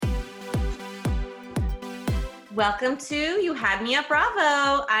Welcome to You Had Me at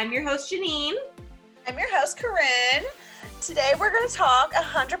Bravo. I'm your host, Janine. I'm your host, Corinne. Today we're going to talk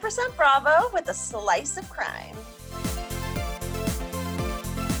 100% Bravo with a slice of crime.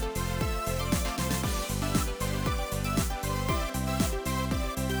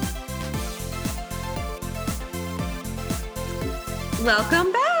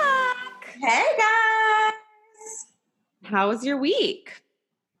 Welcome back. Hey, guys. How was your week?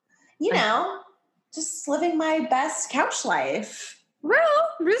 You know, just living my best couch life.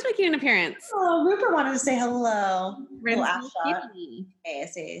 Rue's making an appearance. Oh, Rupert wanted to say hello. Little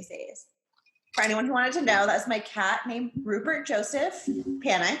Yes. For anyone who wanted to know, that's my cat named Rupert Joseph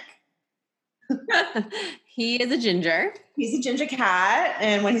Panic. He is a ginger. He's a ginger cat,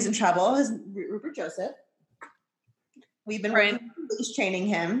 and when he's in trouble, he's Rupert Joseph. We've been leash training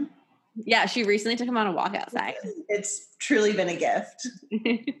him. Yeah, she recently took him on a walk outside. It's truly been a gift.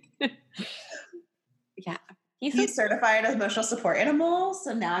 Yeah. He's certified as emotional support animal,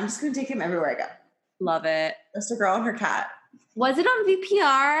 so now I'm just going to take him everywhere I go. Love it. Just a girl and her cat. Was it on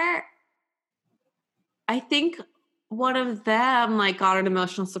VPR? I think one of them got an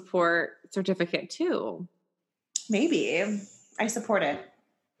emotional support certificate too. Maybe. I support it.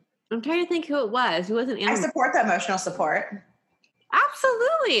 I'm trying to think who it was. Who was an animal? I support the emotional support.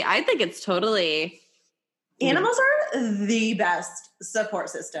 Absolutely. I think it's totally. Animals are the best support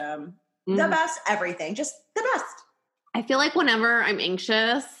system. Mm. The best everything. Just the best. I feel like whenever I'm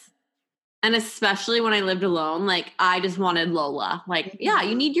anxious, and especially when I lived alone, I just wanted Lola. Yeah,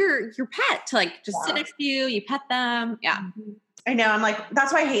 you need your pet to just sit next to you. You pet them. Yeah. I know. I'm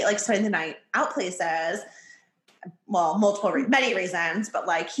that's why I hate spending the night out places. Well, many reasons, but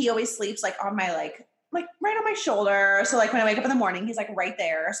he always sleeps on my right on my shoulder. So when I wake up in the morning, he's right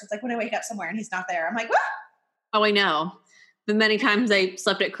there. So it's when I wake up somewhere and he's not there, I'm what? Oh, I know. The many times I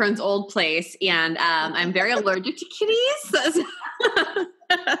slept at Corinne's old place, and I'm very allergic to kitties.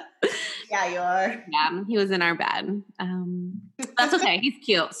 Yeah, you are. Yeah, he was in our bed. That's okay. He's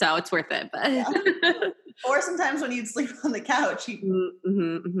cute, so it's worth it. But yeah. Or sometimes when you'd sleep on the couch, he'd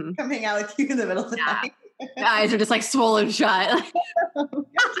come hang out with you in the middle of the night. The eyes are just swollen shut.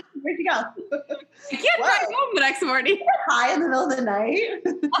 Where'd you go? You can't drive home the next morning. High in the middle of the night.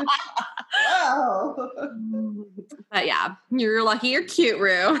 Whoa. But yeah, you're lucky you're cute,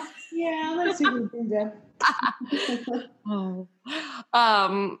 Rue. Yeah, that's super good. Oh.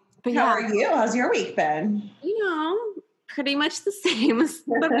 But How are you? How's your week been? Pretty much the same as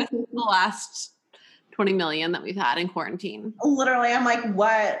the last 20 million that we've had in quarantine. Literally, I'm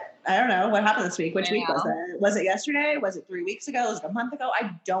what? I don't know. What happened this week? Which week was it? Was it yesterday? Was it 3 weeks ago? Was it a month ago? I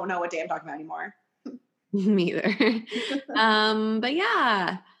don't know what day I'm talking about anymore. Me either. But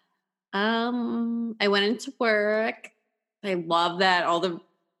yeah. I went into work. I love that all the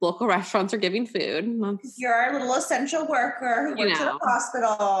local restaurants are giving food. You're our little essential worker who works at a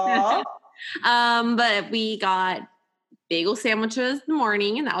hospital. But we got bagel sandwiches in the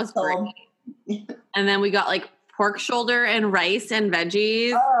morning, and that was great. And then we got pork shoulder and rice and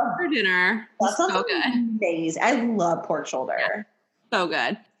veggies for dinner. That sounds so good. Amazing. I love pork shoulder. Yeah. So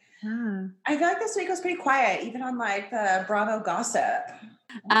good. I feel this week was pretty quiet, even on the Bravo gossip.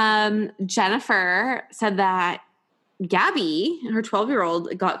 Jennifer said that Gabby, her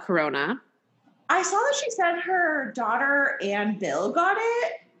 12-year-old, got corona. I saw that she said her daughter and Bill got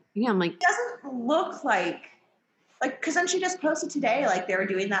it. Yeah, I'm it doesn't look because then she just posted today, they were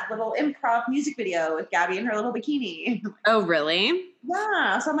doing that little improv music video with Gabby in her little bikini. Oh, really?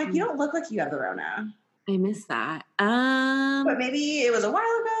 Yeah. So I'm you don't look like you have the Rona. I missed that. But maybe it was a while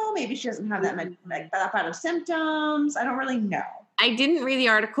ago. Maybe she doesn't have that many, that kind of symptoms. I don't really know. I didn't read the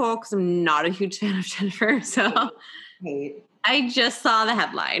article because I'm not a huge fan of Jennifer. So I just saw the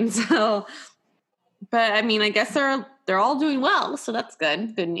headline. So, but I mean, I guess they're all doing well. So that's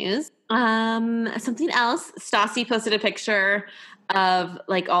good. Good news. Something else. Stassi posted a picture of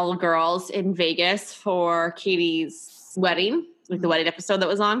all the girls in Vegas for Katie's wedding, the wedding episode that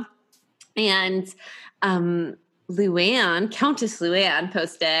was on. And Countess Luann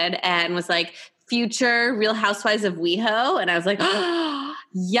posted and was future Real Housewives of WeHo. And I was oh,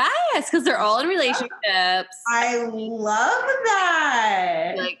 yes, because they're all in relationships. I love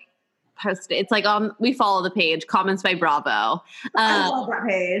that. Posted. It's we follow the page, Comments by Bravo. I love that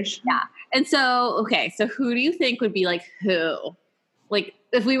page. Yeah. And so who do you think would be who?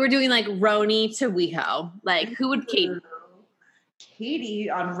 If we were doing RHONY to WeHo, who would Katie? Katie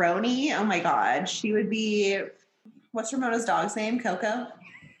on RHONY? Oh my God. She would be, what's Ramona's dog's name? Coco?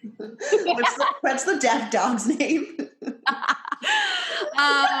 What's the deaf dog's name?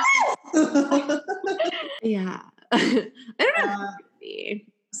 Yeah. I don't know.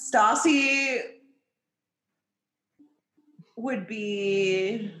 Stassi would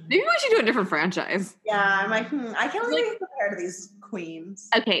be... Maybe we should do a different franchise. Yeah, I'm like, I can't really be compared to these queens.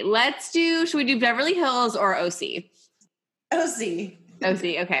 Okay, should we do Beverly Hills or OC? OC. OC,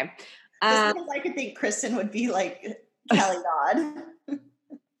 okay. Just because I could think Kristen would be like Kelly Dodd.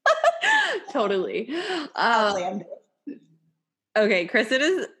 Totally. Okay, Kristen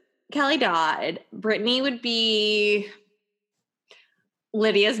is Kelly Dodd. Brittany would be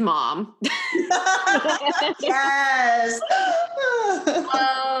Lydia's mom. Yes.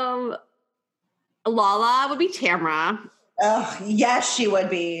 Lala would be Tamra. Oh, yes, she would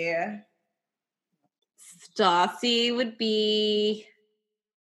be. Stassi would be...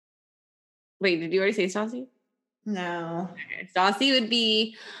 Wait, did you already say Stassi? No. Okay. Stassi would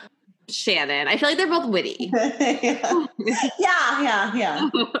be Shannon. I feel like they're both witty.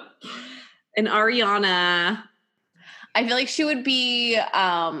 Yeah. And Ariana, I feel like she would be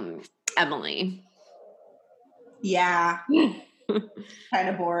Emily. Yeah. Kind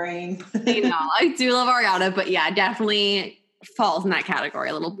of boring. I know. I do love Ariana, but yeah, definitely falls in that category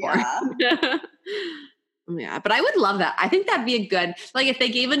a little boring. Yeah. Yeah, but I would love that. I think that'd be a good, like if they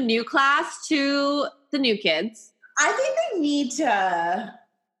gave a new class to the new kids. I think they need to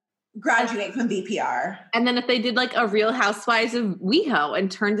graduate from VPR. And then if they did like a Real Housewives of WeHo and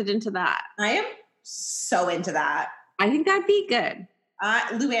turned it into that. I am so into that. I think that'd be good.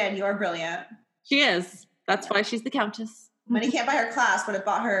 Luann, you're brilliant. She is. That's why she's the Countess. Money can't buy her class, but it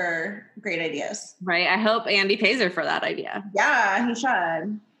bought her great ideas. Right. I hope Andy pays her for that idea. Yeah, he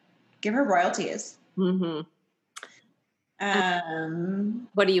should. Give her royalties. Mm-hmm.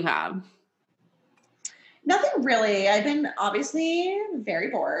 What do you have? Nothing really. I've been obviously very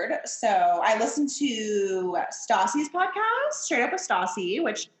bored. So I listened to Stassi's podcast, Straight Up with Stassi,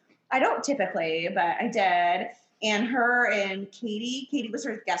 which I don't typically, but I did. And her and Katie was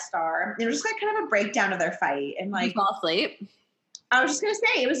her guest star. It was just like kind of a breakdown of their fight. And like, you fall asleep. I was just going to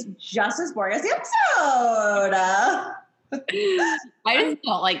say, it was just as boring as the episode. I just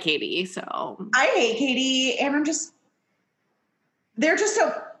don't like Katie, so. I hate Katie, and they're just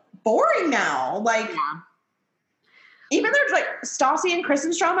so boring now. Like, even there's like Stassi and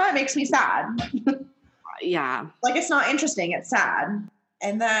Kristen's drama, it makes me sad. Yeah. Like, it's not interesting, it's sad.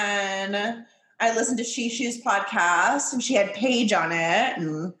 And then I listened to Shishu's podcast, and she had Paige on it.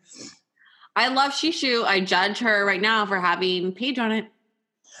 And I love Shishu. I judge her right now for having Paige on it.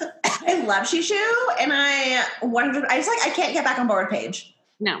 I love Shishu, and I can't get back on board with Paige.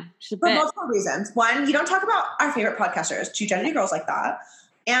 No, for multiple reasons. One, you don't talk about our favorite podcasters, two Jenny girls like that.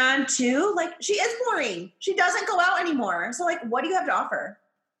 And two, like, she is boring. She doesn't go out anymore. So, like, what do you have to offer?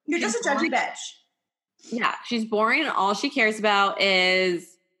 You're just a judgy bitch. Yeah, she's boring, and all she cares about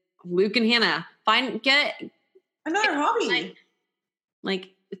is Luke and Hannah. Get another hobby. Like,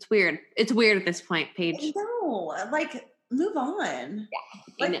 it's weird. It's weird at this point, Paige. No, like, move on.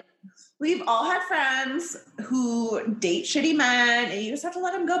 Yeah, like, we've all had friends who date shitty men, and you just have to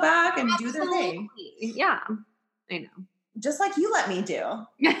let them go back and do their thing. Yeah, I know. Just like you let me do.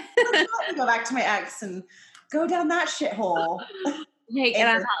 Let me go back to my ex and go down that shithole. Hey, and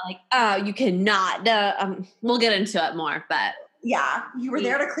I'm not like, oh, you cannot. We'll get into it more, but yeah, you were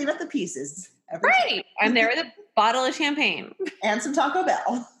there to clean up the pieces. Right, I'm there with a bottle of champagne and some Taco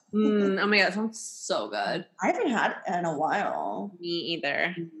Bell. Oh my god, that sounds so good. I haven't had it in a while. Me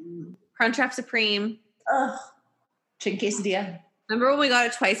either. Crunchwrap Supreme. Ugh. Chicken quesadilla. Remember when we got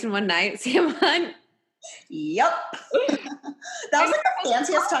it twice in one night, Sam Hunt? Yep. That was like the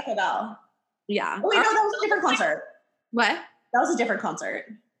fanciest Taco Bell. Yeah. Oh, wait, no, that was a different concert. What? That was a different concert.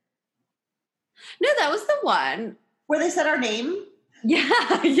 No, that was the one. Where they said our name?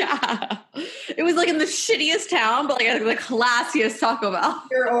 Yeah. It was like in the shittiest town, but like the classiest Taco Bell.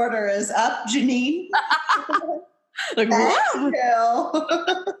 Your order is up, Janine. Like,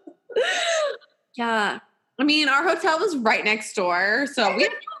 what? Yeah. I mean, our hotel was right next door, so we had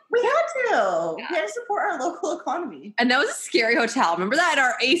to. Yeah. We had to support our local economy. And that was a scary hotel. Remember that?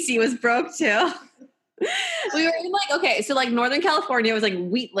 Our AC was broke too. We were in like, okay, so like Northern California was like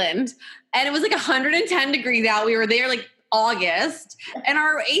Wheatland, and it was like 110 degrees out. We were there like August, and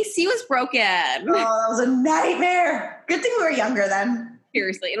our AC was broken. Oh, that was a nightmare. Good thing we were younger then.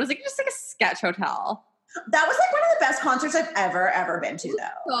 Seriously. It was like just like a sketch hotel. That was like one of the best concerts I've ever been to,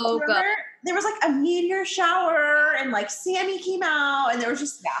 though. So good. There was like a meteor shower, and like Sammy came out, and there was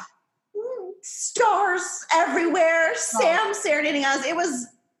just stars everywhere. Sam serenading us. It was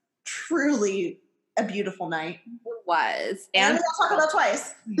truly a beautiful night. It was. And we got Taco Bell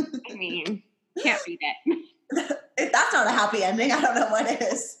twice. I mean, can't beat it. If that's not a happy ending, I don't know what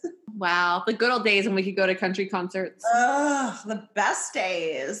is. Wow. The good old days when we could go to country concerts. Ugh, the best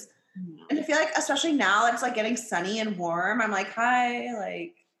days. And I feel like, especially now, it's like getting sunny and warm. I'm like, hi,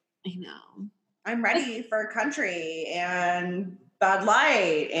 like, I know. I'm ready for country and Bud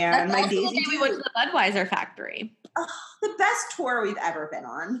Light and That's my also Daisy the day we went to the Budweiser factory. Oh, the best tour we've ever been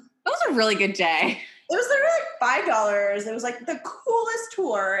on. It was a really good day. It was literally like $5. It was like the coolest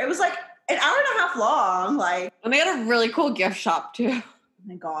tour. It was like an hour and a half long. Like, and they had a really cool gift shop too. Oh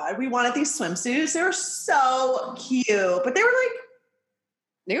my God. We wanted these swimsuits. They were so cute, but they were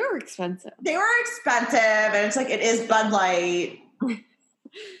expensive. They were expensive. And it's like, it is Bud Light.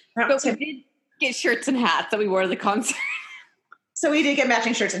 But we did get shirts and hats that we wore to the concert. So we did get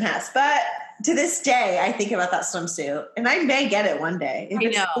matching shirts and hats. But to this day, I think about that swimsuit. And I may get it one day. I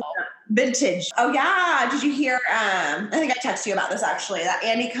know. Vintage. Oh, yeah. Did you hear? I think I texted you about this, actually, that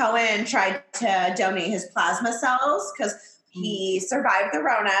Andy Cohen tried to donate his plasma cells because he survived the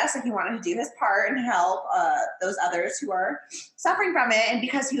Rona. So he wanted to do his part and help those others who are suffering from it. And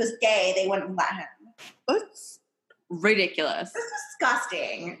because he was gay, they wouldn't let him. It's ridiculous. It's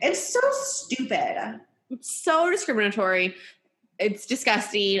disgusting. It's so stupid. It's so discriminatory. It's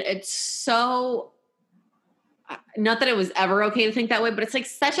disgusting. It's so, not that it was ever okay to think that way, but it's like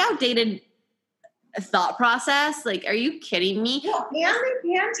such outdated thought process. Like, are you kidding me? Well, and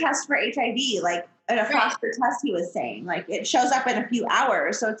they can test for HIV, like in a faster test, he was saying. Like, it shows up in a few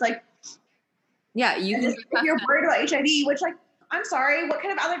hours. So it's like, yeah, if you're worried about HIV, which, like, I'm sorry, what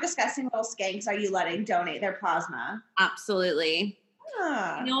kind of other disgusting little skanks are you letting donate their plasma? Absolutely.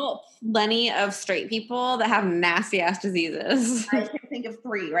 I know plenty of straight people that have nasty ass diseases. I can think of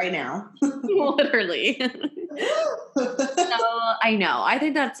 3 right now. Literally. So I know. I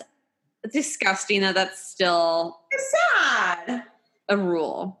think that's disgusting that that's still it's sad. A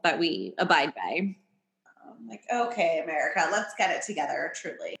rule that we abide by. I'm like, okay, America, let's get it together,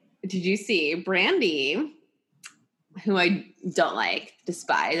 truly. Did you see Brandy, who I don't like,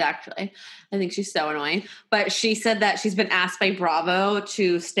 despise, actually. I think she's so annoying. But she said that she's been asked by Bravo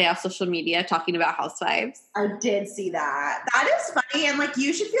to stay off social media talking about housewives. I did see that. That is funny. And, like,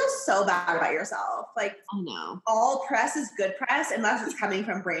 you should feel so bad about yourself. Like, I know. All press is good press unless it's coming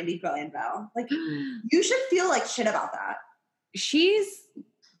from Brandy Glanville. Like, you should feel like shit about that.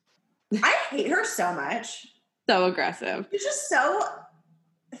 I hate her so much. So aggressive. She's just so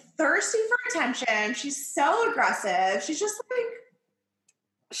thirsty for attention. She's so aggressive. She's just like,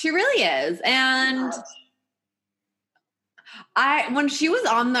 she really is. And when she was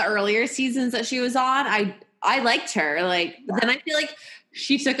on the earlier seasons that she was on, I liked her. Like, but then I feel like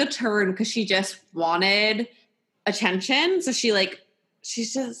she took a turn because she just wanted attention. So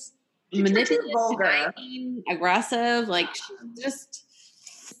she's just manipulative, vulgar, aggressive. Like, she's just.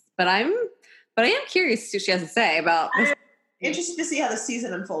 But I am curious what she has to say about this. Interested to see how the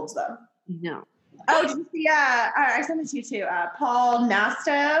season unfolds, though. No. Oh, did you see? I sent it to you too. Paul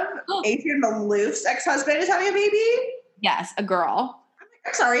Nastev, Adrian Malouf's ex-husband, is having a baby. Yes, a girl.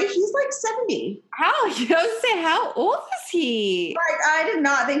 I'm sorry, he's like 70. How? You don't say. How old is he? Like, I did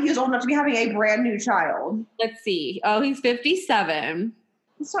not think he was old enough to be having a brand new child. Let's see. Oh, he's 57.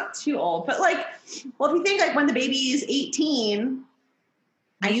 It's not too old, but like, well, if you think like when the baby is 18,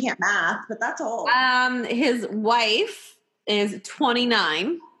 I can't math, but that's old. His wife is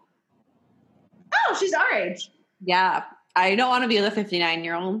 29. Oh, she's our age. Yeah. I don't want to be with a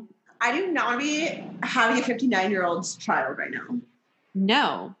 59-year-old. I do not want to be having a 59-year-old's child right now.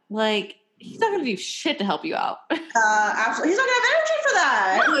 No. Like, he's not going to do shit to help you out. Absolutely. He's not going to have energy for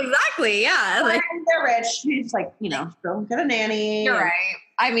that. No, exactly. Yeah. Like, they're rich. He's like, still get a nanny. You're right.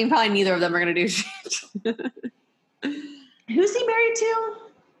 I mean, probably neither of them are going to do shit. Who's he married to?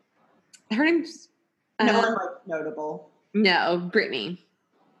 Her name's... no one, like, notable. No, Brittany.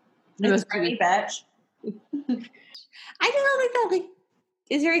 It's Brittany, bitch. I don't think that, like,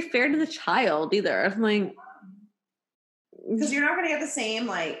 is very fair to the child either. I'm like... Because you're not going to get the same,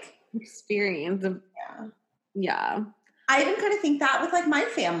 like... experience of... Yeah. I even kind of think that with, like, my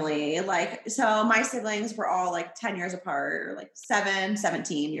family. Like, so my siblings were all, like, 10 years apart, or, like,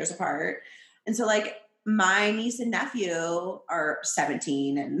 17 years apart. And so, like, my niece and nephew are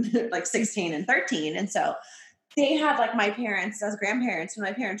 17 and, like, 16 and 13. And so they had, like, my parents as grandparents, and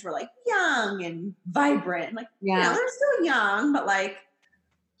my parents were, like, young and vibrant. Like, they're still young, but, like,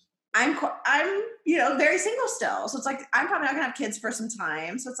 I'm very single still. So it's like, I'm probably not going to have kids for some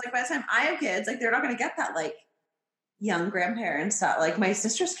time. So it's like, by the time I have kids, like, they're not going to get that, like, young grandparents that, like, my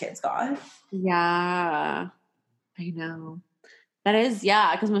sister's kids got. Yeah. I know. That is,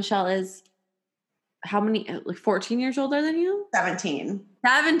 yeah, because Michelle is how many, like 14 years older than you? 17.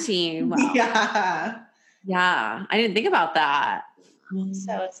 17. Wow. Yeah. Yeah. I didn't think about that.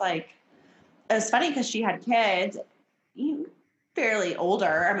 So it's like, it's funny because she had kids. fairly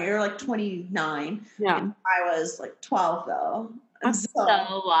older. I mean, we were like 29. Yeah. I was like 12 though. And That's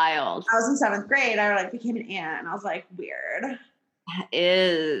so wild. I was in 7th grade. I like became an aunt, and I was like, weird. That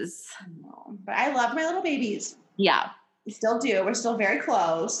is. But I loved my little babies. Yeah. We still do. We're still very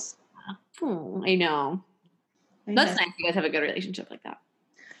close. Oh, I know. That's nice. You guys have a good relationship like that.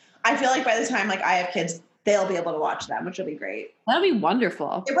 I feel like by the time like I have kids, they'll be able to watch them, which will be great. That'll be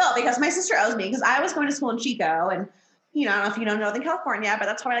wonderful. It will, because my sister owes me, because I was going to school in Chico, and I don't know if you know Northern California, but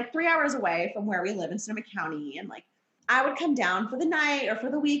that's probably like 3 hours away from where we live in Sonoma County. And like, I would come down for the night or for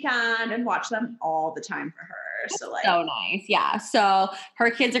the weekend and watch them all the time for her. That's so like, so nice. Yeah. So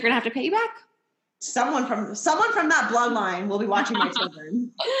her kids are going to have to pay you back. Someone from that bloodline will be watching my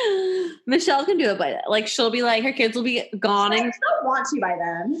children. Michelle can do it, but like, she'll be like, her kids will be gone. And I want to by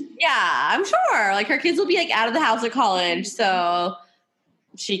then. Yeah, I'm sure. Like her kids will be like out of the house at college. So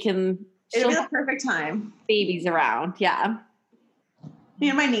it'll be the perfect time. Babies around. Yeah.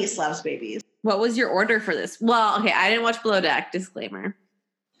 My niece loves babies. What was your order for this? Well, okay, I didn't watch Below Deck, disclaimer.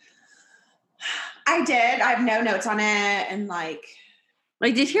 I did. I have no notes on it. And like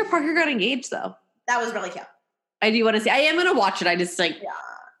did you hear Parker got engaged though? That was really cute. I do want to see. I am going to watch it. I just I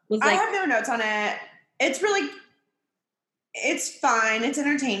have no notes on it. It's fine. It's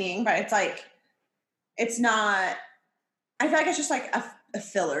entertaining, but it's like, it's not, I feel like it's just like a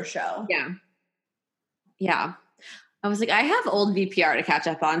filler show. Yeah. Yeah. I was like, I have old VPR to catch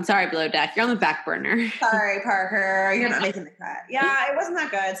up on. Sorry, Below Deck. You're on the back burner. Sorry, Parker. You're not making the cut. Yeah, it wasn't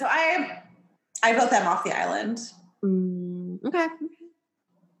that good. So I vote them off the island. Okay.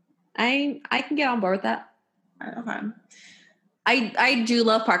 I can get on board with that. Okay. I do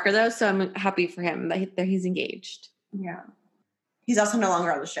love Parker though, so I'm happy for him that he's engaged. Yeah. He's also no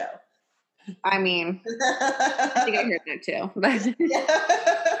longer on the show. I mean, I think I heard that too. But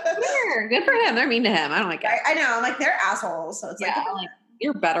sure, good for him. They're mean to him. I don't like it. I know. I'm like, they're assholes. So it's like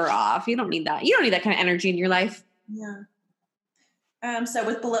you're better off. You don't need that. You don't need that kind of energy in your life. Yeah. So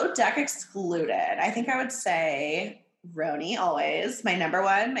with Below Deck excluded, I think I would say RHONY always. My number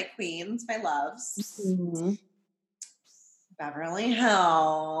one, my queens, my loves. Mm-hmm. Beverly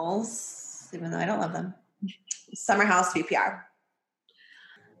Hills, even though I don't love them. Summer House VPR.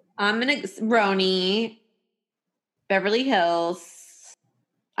 I'm gonna RHONY, Beverly Hills.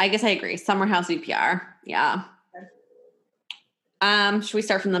 I guess I agree. Summer House VPR. Yeah. Should we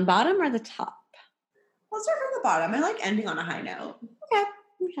start from the bottom or the top? Let's start from the bottom. I like ending on a high note.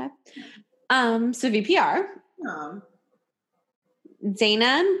 Okay. So VPR. Dana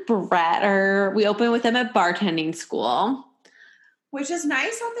and Brett we open with them at bartending school. Which is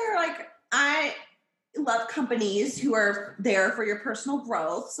nice that they're like, I love companies who are there for your personal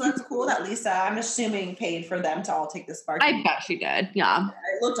growth. So that's cool that Lisa, I'm assuming, paid for them to all take this bartending. I bet she did. Yeah.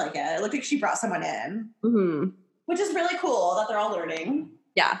 It looked like it. It looked like she brought someone in. Mm-hmm. Which is really cool that they're all learning.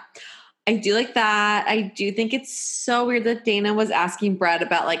 Yeah. I do like that. I do think it's so weird that Dana was asking Brett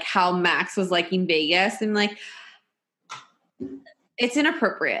about like how Max was liking Vegas, and like it's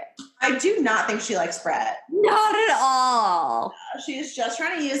inappropriate. I do not think she likes Brett. Not at all. She's just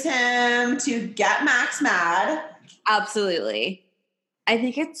trying to use him to get Max mad. Absolutely. I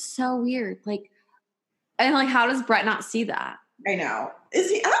think it's so weird. And how does Brett not see that? I know. Is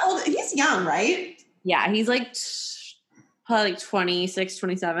he how old? He's young, right? Yeah, he's probably 26,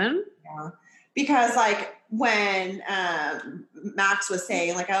 27. Yeah. Because when Max was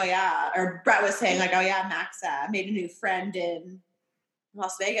saying oh yeah, or Brett was saying oh yeah, Max made a new friend in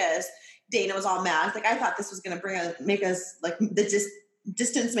Las Vegas, Dana was all mad. I thought this was going to make us the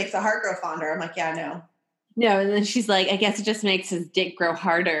distance makes the heart grow fonder. I'm like, yeah, no. No, and then she's like, I guess it just makes his dick grow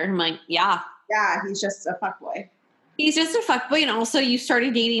harder. I'm like, yeah. Yeah, he's just a fuckboy. He's just a fuckboy, and also you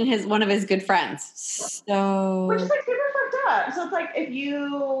started dating one of his good friends. So which is super fucked up. So it's if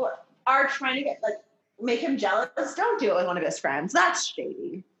you are trying to get make him jealous, don't do it with one of his friends. That's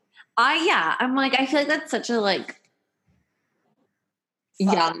shady. I'm I feel like that's such a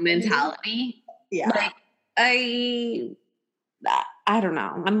young mentality. Yeah. I don't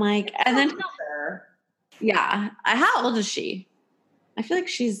know. I'm and then yeah. How old is she? I feel like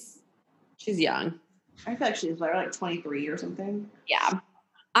she's young. I feel like she's 23 or something. Yeah.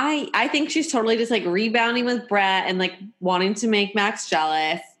 I think she's totally just rebounding with Brett and wanting to make Max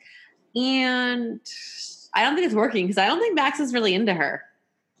jealous. And I don't think it's working because I don't think Max is really into her.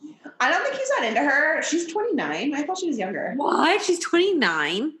 I don't think he's not into her. She's 29. I thought she was younger. What? She's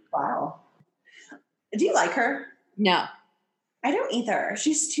 29? Wow. Do you like her? No. I don't either.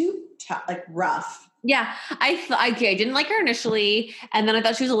 She's too rough. Yeah. I didn't like her initially, and then I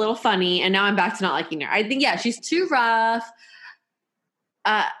thought she was a little funny, and now I'm back to not liking her. I think, yeah, she's too rough.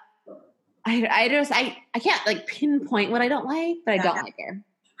 I can't like pinpoint what I don't like, but I don't like her.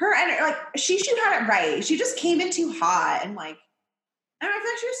 Her and like she had it right. She just came in too hot and like I don't know, I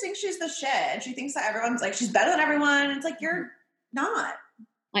feel like she just thinks she's the shit. She thinks that everyone's like she's better than everyone. It's like you're not.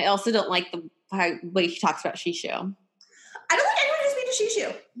 I also don't like the way she talks about Shishu. I don't think anyone has been to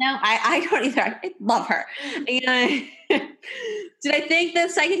Shishu. No, I don't either. I love her. And did I think the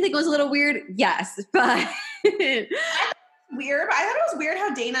psychic thing was a little weird? Yes, but weird. But I thought it was weird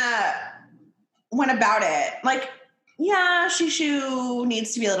how Dana went about it. Like, yeah, Shishu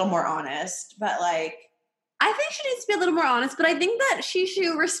needs to be a little more honest, but like, I think she needs to be a little more honest, but I think that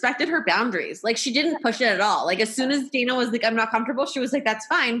Shishu respected her boundaries. Like, she didn't push it at all. Like, as soon as Dana was like, I'm not comfortable, she was like, that's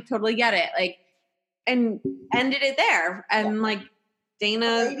fine. Totally get it. Like, and ended it there. And like,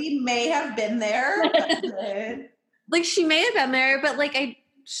 Dana. The lady may have been there. Like, she may have been there, but like,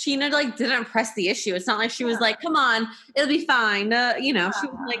 Sheena like didn't press the issue. It's not like she was like, come on, it'll be fine. She was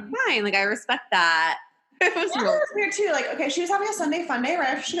like, fine. Like, I respect that. It was weird too. Like, okay, she was having a Sunday fun day right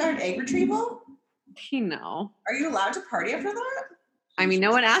after she got an egg retrieval. No. Are you allowed to party after that? I mean,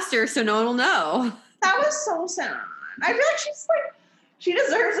 no one asked her, so no one will know. That was so sad. I feel like she's like, she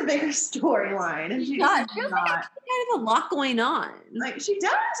deserves a bigger storyline, and she does feels like kind of a lot going on. Like she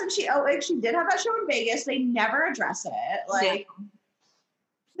does, and she did have that show in Vegas. They never address it. Like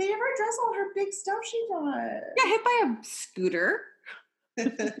they never address all her big stuff she does. Got hit by a scooter.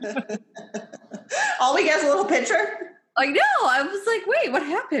 All we get is a little picture. I know. I was like, wait, what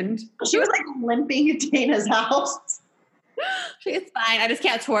happened? She was like limping at Dana's house. It's fine. I just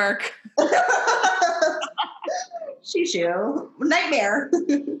can't twerk. Shishu. Nightmare.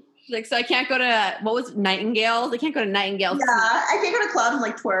 Like, so I can't go to, what was it, Nightingale's? I can't go to Nightingale's. Yeah, I can't go to clubs and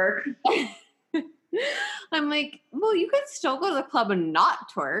like twerk. I'm like, well, you could still go to the club and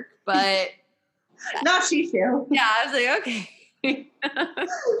not twerk, but. Not Shishu. Yeah, I was like, okay.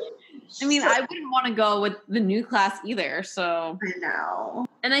 I mean, I wouldn't want to go with the new class either, so. I know.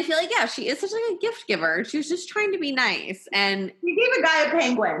 And I feel like, yeah, she is such like a gift giver. She was just trying to be nice. And you gave a guy a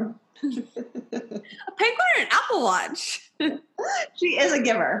penguin. A penguin and an Apple Watch. She is a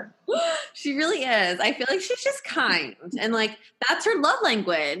giver. She really is. I feel like she's just kind. And like, that's her love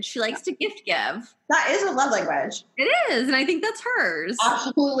language. She likes to gift give. That is a love language. It is. And I think that's hers.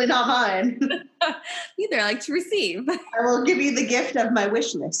 Absolutely not mine. Neither. I like to receive. I will give you the gift of my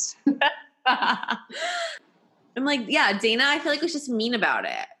wish list. I'm like, yeah, Dana, I feel like was just mean about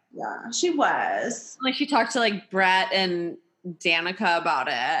it. Yeah, she was. Like she talked to like Brett and Danica about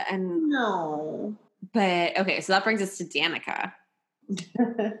it. And no. But okay, so that brings us to Danica.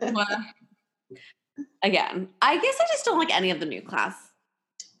 Again, I guess I just don't like any of the new class.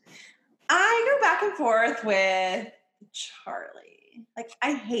 I go back and forth with Charlie. Like,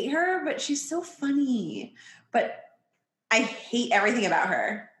 I hate her, but she's so funny. But I hate everything about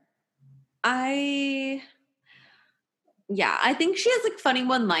her. I think she has like funny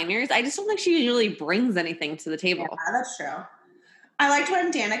one-liners. I just don't think she usually brings anything to the table. Yeah, that's true. I liked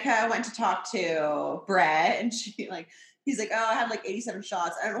when Danica went to talk to Brett and he's like, oh, I had like 87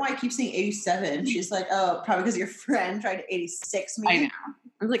 shots. I don't know why I keep saying 87. She's like, oh, probably because your friend tried to 86 me. I know.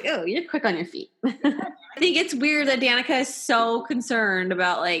 I was like, oh, you're quick on your feet. I think it's weird that Danica is so concerned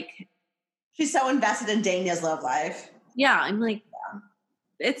about like. She's so invested in Dania's love life. Yeah. I'm like,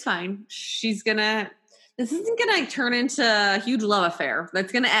 it's fine. This isn't going to turn into a huge love affair.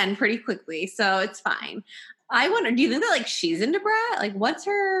 That's going to end pretty quickly. So it's fine. I wonder, do you think that like she's into Brett? Like what's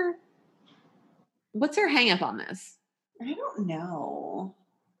her hang up on this? I don't know.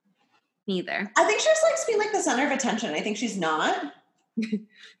 Neither. I think she just likes being like the center of attention. I think she's not.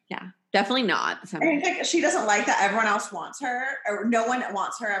 Yeah, definitely not. I think she doesn't like that everyone else wants her or no one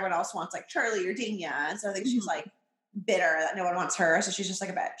wants her. Everyone else wants like Charlie or Dania. And so I think she's like bitter that no one wants her. So she's just like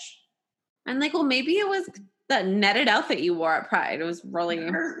a bitch. And like, well, maybe it was that netted outfit you wore at Pride. It was really.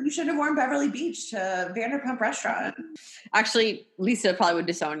 You should have worn Beverly Beach to Vanderpump Restaurant. Actually, Lisa probably would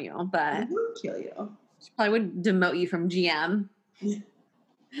disown you, but. Would kill you. She probably would demote you from GM.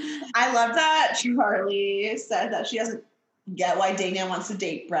 I love that Charlie said that she doesn't get why Dania wants to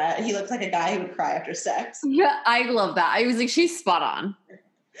date Brett. He looks like a guy who would cry after sex. Yeah, I love that. I was like, she's spot on.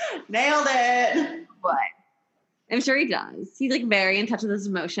 Nailed it. What? I'm sure he does. He's like very in touch with his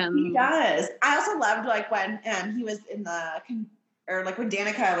emotions. He does. I also loved like when he was in when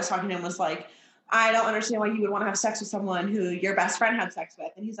Danica was talking to him was like, I don't understand why you would want to have sex with someone who your best friend had sex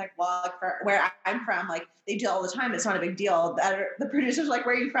with. And he's like, well, like for where I'm from, like they do all the time. It's not a big deal. The producer's like,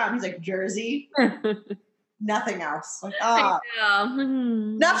 where are you from? He's like, Jersey. Nothing else. Like,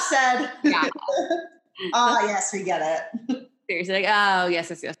 enough said. Yeah. Yes, we get it. Seriously, like, oh, yes.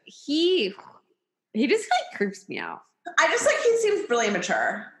 He just like creeps me out. I just like he seems really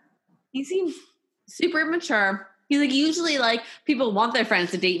immature. He seems super mature. He's like, usually like people want their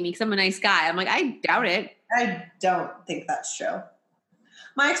friends to date me because I'm a nice guy. I'm like, I doubt it. I don't think that's true.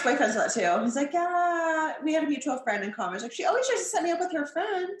 My ex-boyfriend said that too. He's like, yeah, we had a mutual friend in common. He's like, she always tries to set me up with her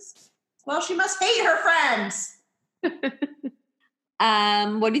friends. Well, she must hate her friends.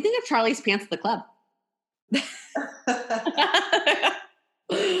 What do you think of Charlie's pants at the club?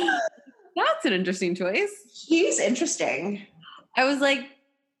 That's an interesting choice. He's interesting. I was like,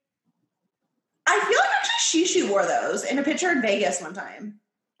 I feel like actually Shishu wore those in a picture in Vegas one time.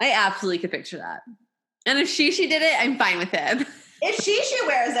 I absolutely could picture that. And if Shishu did it, I'm fine with it. If Shishu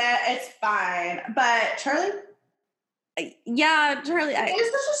wears it, it's fine. But Charlie? Yeah, Charlie.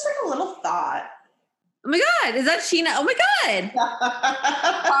 It's just like a little thought. Oh my God, is that Sheena? Oh my God.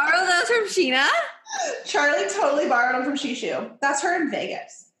 Borrow those from Sheena? Charlie totally borrowed them from Shishu. That's her in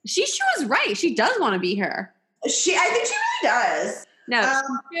Vegas. Shishu was right. She does want to be her. I think she really does. No,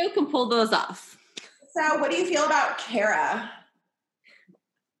 Shishu can pull those off. So what do you feel about Kara?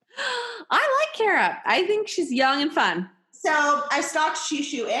 I like Kara. I think she's young and fun. So I stalked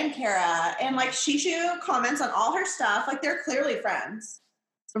Shishu and Kara, and like Shishu comments on all her stuff. Like they're clearly friends.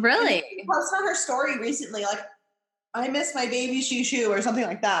 Really? She posted on her story recently, like, I miss my baby Shishu or something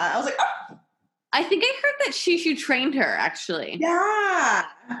like that. I was like, oh. I think I heard that Shishu trained her, actually. Yeah.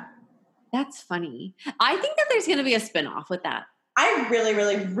 That's funny. I think that there's going to be a spinoff with that. I really,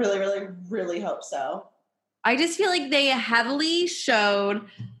 really, really, really, really hope so. I just feel like they heavily showed,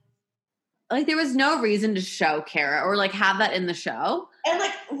 like there was no reason to show Kara or like have that in the show. And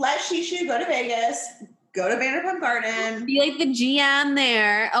like let Shishu go to Vegas, go to Vanderpump Garden. Be like the GM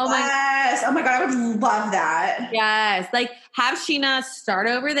there. Oh yes. Oh my God, I would love that. Yes. Like have Sheena start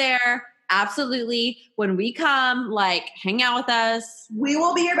over there. Absolutely. When we come, like hang out with us. We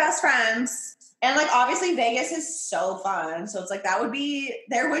will be your best friends. And like obviously Vegas is so fun. So it's like there would be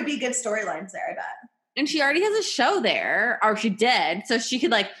good storylines there, I bet. And she already has a show there, or she did. So she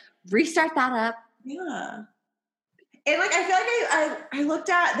could like restart that up. Yeah. And like I feel like I looked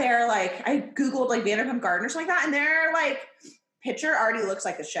at their like I Googled like Vanderpump Garden or something like that, and their like picture already looks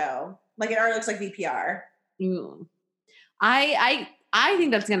like the show. Like it already looks like VPR. Ooh. I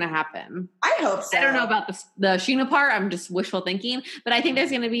think that's gonna happen. I hope so. I don't know about the Sheena part. I'm just wishful thinking, but I think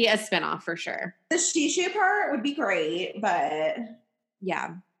there's gonna be a spinoff for sure. The Shishu part would be great, but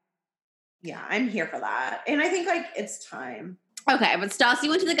yeah, I'm here for that, and I think like it's time. Okay, but Stassi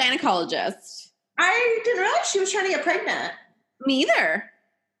went to the gynecologist. I didn't realize she was trying to get pregnant. Me either.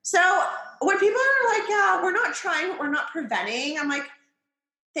 So when people are like, yeah, we're not trying, but we're not preventing, I'm like,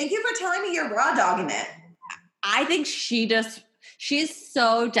 thank you for telling me you're raw dogging it. I think she's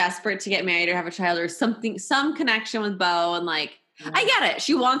so desperate to get married or have a child or something, some connection with Beau. And like, I get it.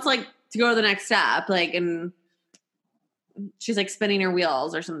 She wants like to go to the next step. Like, and she's like spinning her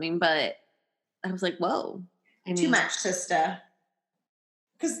wheels or something. But I was like, whoa. I mean, too much, sister.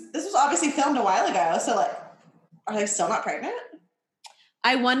 Because this was obviously filmed a while ago. So like, are they still not pregnant?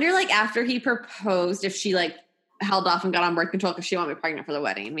 I wonder like after he proposed, if she like held off and got on birth control because she wanted to be pregnant for the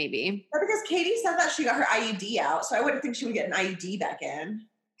wedding, maybe. But because Katie said that she got her IUD out, so I wouldn't think she would get an IUD back in.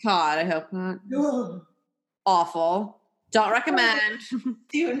 God, I hope not. Awful. Don't recommend.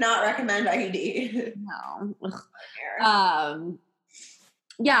 Do not recommend IUD. No.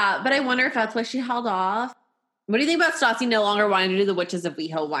 Yeah, but I wonder if that's why she held off. What do you think about Stassi no longer wanting to do the Witches of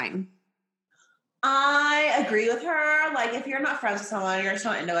WeHo wine? I agree with her. Like, if you're not friends with someone, you're just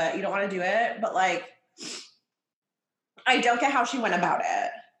not into it, you don't want to do it. But like, I don't get how she went about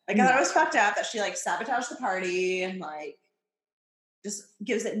it. Like, I thought it was fucked up that she like sabotaged the party and like just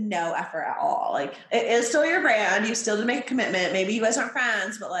gives it no effort at all. Like, it is still your brand. You still did make a commitment. Maybe you guys aren't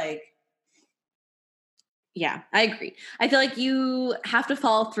friends, but like. Yeah, I agree. I feel like you have to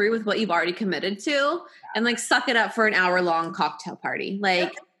follow through with what you've already committed to and like suck it up for an hour-long cocktail party.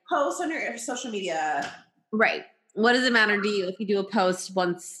 Like, post on your social media. Right. What does it matter to you if you do a post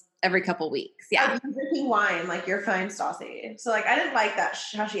once every couple weeks? Yeah. Like, you're drinking wine, like you're fine, Stassi. So like, I didn't like that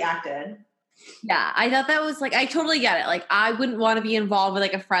how she acted. Yeah, I thought that was like, I totally get it. Like, I wouldn't want to be involved with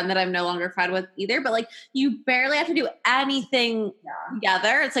like a friend that I'm no longer friend with either. But like, you barely have to do anything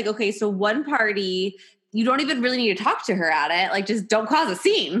together. It's like, okay, so one party, you don't even really need to talk to her at it. Like, just don't cause a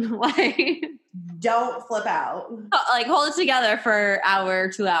scene. Like, don't flip out. Like, hold it together for an hour,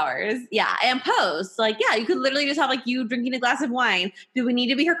 2 hours. Yeah, and post. Like, yeah, you could literally just have like you drinking a glass of wine. Do we need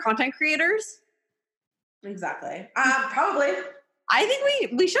to be her content creators? Exactly. Probably. I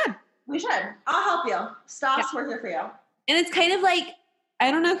think we should. We should. I'll help you. Stop's worth it for you. And it's kind of like,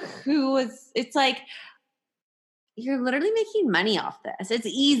 I don't know who is. It's like you're literally making money off this. It's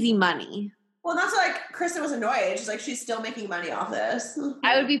easy money. Well, that's like Kristen was annoyed. She's like, she's still making money off this.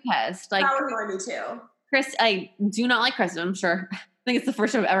 I would be pissed. Like, that would annoy me too. I do not like Kristen. I'm sure. I think it's the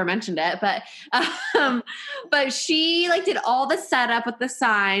first time I've ever mentioned it, but she like did all the setup with the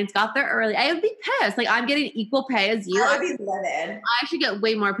signs, got there early. I would be pissed. Like, I'm getting equal pay as you. I would be livid. I should get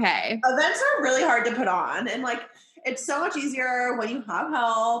way more pay. Events are really hard to put on, and like, it's so much easier when you have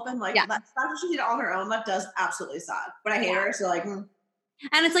help, and like, that's what she did on her own. That does absolutely suck. But I hate her, so like, and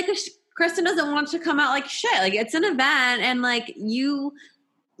it's like Kristen doesn't want to come out like shit. Like, it's an event, and like you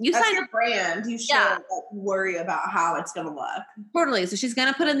sign a brand. You should like, worry about how it's gonna look. Totally. So she's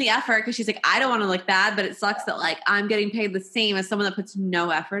gonna put in the effort because she's like, I don't want to look bad, but it sucks that like I'm getting paid the same as someone that puts no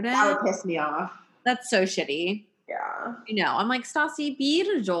effort in. That would piss me off. That's so shitty. Yeah. You know, I'm like, Stassi, be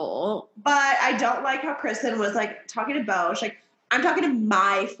an adult. But I don't like how Kristen was like talking to Bo. She's like, I'm talking to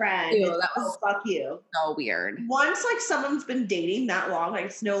my friend. Ew, that was fuck you. So weird. Once like someone's been dating that long, like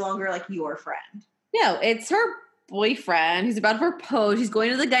it's no longer like your friend. No, it's her boyfriend. He's about to propose. He's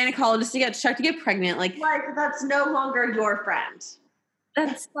going to the gynecologist to get checked to get pregnant. Like that's no longer your friend.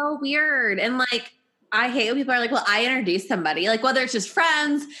 That's so weird. And like, I hate when people are like, well, I introduced somebody, like whether it's just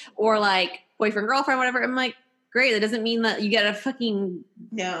friends or like boyfriend, girlfriend, whatever. I'm like, great. That doesn't mean that you get a fucking,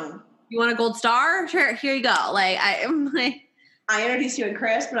 no. You want a gold star? Sure. Here you go. Like, I'm like, I introduced you and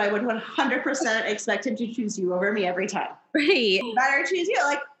Chris, but I would 100% expect him to choose you over me every time. Right. Better choose you.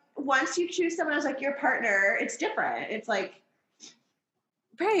 Like, once you choose someone as like your partner, it's different. It's like,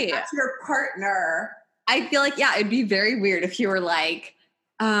 right, that's your partner. I feel like, yeah, it'd be very weird if you were like,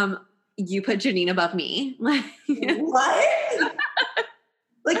 you put Janine above me. Like, what?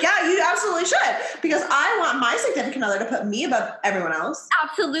 Like, yeah, you absolutely should, because I want my significant other to put me above everyone else.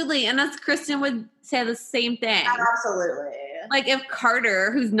 Absolutely. And as Kristen would say the same thing. Absolutely. Like if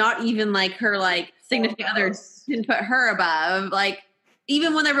Carter, who's not even like her like significant other, didn't put her above, like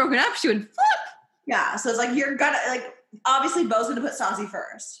even when they're broken up, she would flip. Yeah. So it's like, you're gonna like, obviously Bo's gonna put Stassi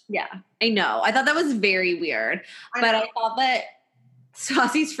first. Yeah, I know. I thought that was very weird, but I thought that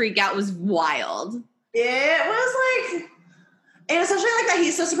Stassi's freak out was wild. It was like, and especially like that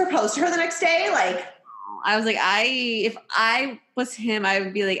he's supposed to propose to her the next day. Like, I was like, if I was him, I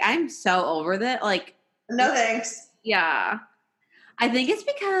would be like, I'm so over that. Like, no thanks. Yeah. I think it's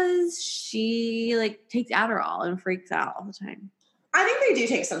because she like takes Adderall and freaks out all the time. I think they do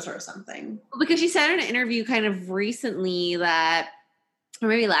take some sort of something. Because she said in an interview kind of recently that, or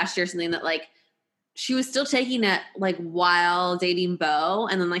maybe last year or something, that like she was still taking it like while dating Bo.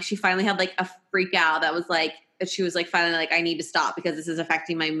 And then like she finally had like a freak out that was like, that she was like finally like, I need to stop because this is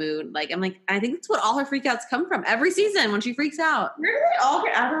affecting my mood. Like, I'm like, I think that's what all her freakouts come from every season when she freaks out. Where do they all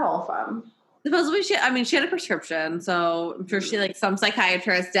get Adderall from? Supposedly she had a prescription. So I'm sure she like some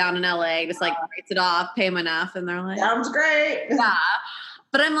psychiatrist down in LA just like writes it off, pay them enough. And they're like, sounds great. Yeah.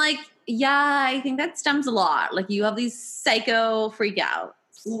 But I'm like, yeah, I think that stems a lot. Like you have these psycho freakouts.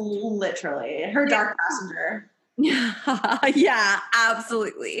 Literally. Her dark passenger. Yeah,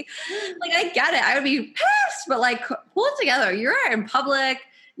 absolutely. Like I get it. I would be pissed, but like pull it together. You're in public.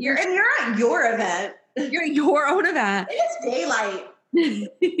 You're at your event. You're at your own event. It's daylight.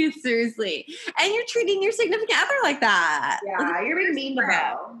 Seriously. And you're treating your significant other like that. Yeah, like, you're being mean to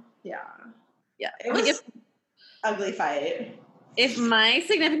Bo. Yeah. Yeah. It was ugly fight. If my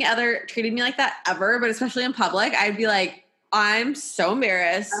significant other treated me like that ever, but especially in public, I'd be like, I'm so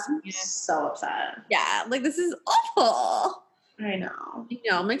embarrassed. I'm so upset. Yeah, like this is awful. I know. You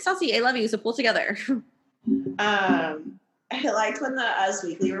know, I'm like, Stassi, I love you, so pull together. I liked when the Us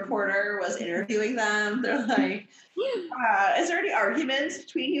Weekly reporter was interviewing them. They're like, is there any arguments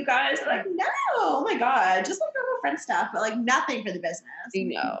between you guys? They're like, no, oh my God, just like normal friend stuff, but like nothing for the business. You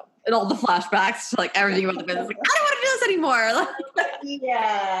know, and all the flashbacks to like everything about the business. Like, I don't want to do this anymore. Like,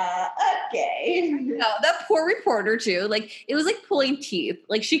 yeah, okay. No, that poor reporter too. Like it was like pulling teeth.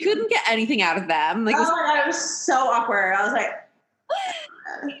 Like she couldn't get anything out of them. Like, oh my God, it was so awkward. I was like,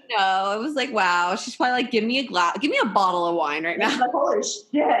 no, it was like, wow. She's probably like, give me a bottle of wine right now. Like, holy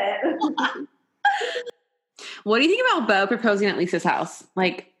shit. What do you think about Bo proposing at Lisa's house?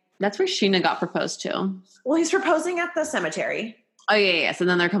 Like, that's where Sheena got proposed to. Well, he's proposing at the cemetery. Oh, yeah. So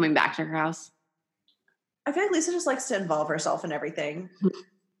then they're coming back to her house. I feel like Lisa just likes to involve herself in everything.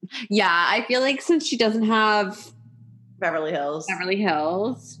 Yeah, I feel like since she doesn't have Beverly Hills,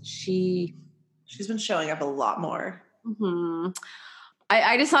 she's been showing up a lot more. Mm-hmm.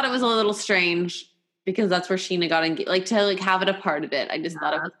 I just thought it was a little strange because that's where Sheena got engaged. Like to like have it a part of it. I just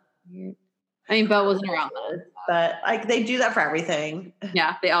thought it was weird. I mean, Bo wasn't around then. But like they do that for everything.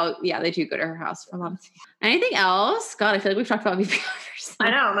 Yeah, they do go to her house for a lot of things. Anything else? God, I feel like we've talked about VPR. I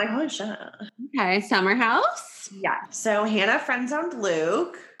know. I'm like, holy shit. Okay, Summer House. Yeah. So Hannah friend-zoned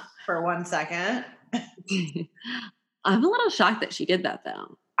Luke. for 1 second. I'm a little shocked that she did that,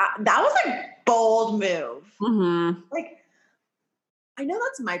 though. That was a bold move. Mm-hmm. Like, I know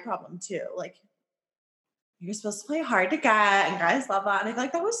that's my problem too. Like, you're supposed to play hard to get, and guys love that. And I feel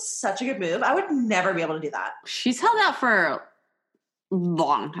like that was such a good move. I would never be able to do that. She's held out for a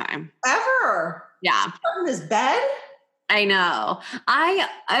long time. Ever. Yeah. She's in his bed. I know.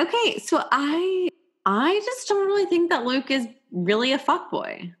 So I just don't really think that Luke is really a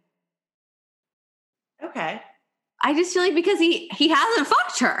fuckboy. Okay. I just feel like because he hasn't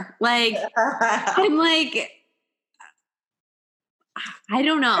fucked her. Like, I'm like, I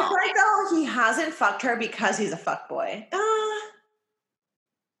don't know. I feel like though he hasn't fucked her because he's a fuckboy.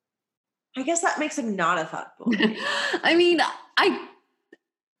 I guess that makes him not a fuckboy. I mean, I'm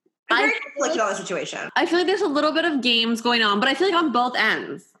very conflicted on the situation. I feel like there's a little bit of games going on, but I feel like on both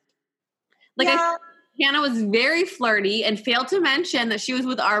ends. Like, yeah. Hannah was very flirty and failed to mention that she was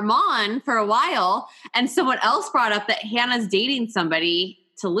with Armand for a while. And someone else brought up that Hannah's dating somebody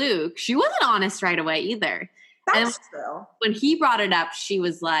to Luke. She wasn't honest right away either. That's true. When he brought it up, she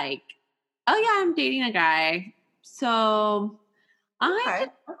was like, oh yeah, I'm dating a guy. So I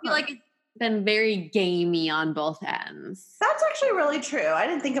feel like it's been very gamey on both ends. That's actually really true. I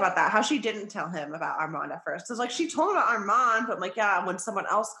didn't think about that. How she didn't tell him about Armand at first. It's like she told him about Armand, but like, yeah, when someone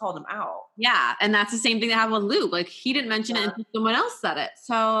else called him out. Yeah, and that's the same thing that happened with Luke. Like, he didn't mention it until someone else said it.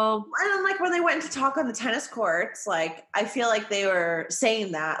 So, and then, like, when they went to talk on the tennis courts, like, I feel like they were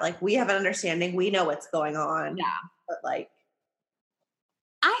saying that, like, we have an understanding, we know what's going on. Yeah, but like,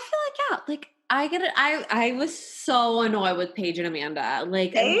 I feel like I get it. I was so annoyed with Paige and Amanda.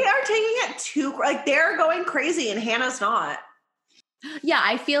 Like, they are taking it too, like, they're going crazy and Hannah's not. Yeah,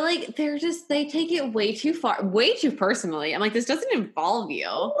 I feel like they take it way too far, way too personally. I'm like, this doesn't involve you.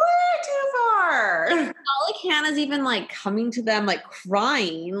 Way too far. It's not like Hannah's even like coming to them, like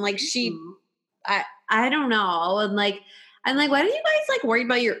crying. Like I don't know. And like, why do you guys like worry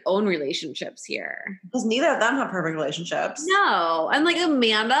about your own relationships here? Because neither of them have perfect relationships. No. And like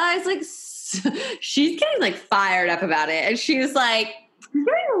Amanda is like, she's getting like fired up about it. And she was like, you're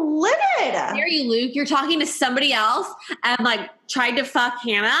getting livid. Here you, Luke, you're talking to somebody else and like tried to fuck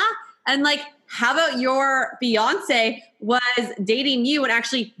Hannah. And like, how about your fiance was dating you and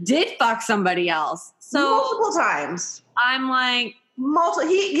actually did fuck somebody else? So multiple times. I'm like,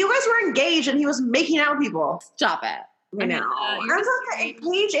 you guys were engaged and he was making out with people. Stop it. I know.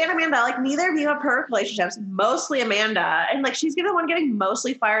 Paige and Amanda, like, neither of you have perfect relationships. Mostly Amanda, and like she's the one getting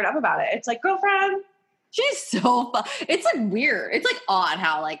mostly fired up about it. It's like, girlfriend. She's so it's like weird. It's like odd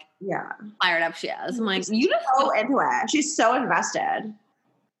how like fired up she is. I'm like, you just so into it. She's so invested.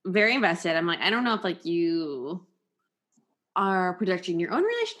 Very invested. I'm like, I don't know if like you are protecting your own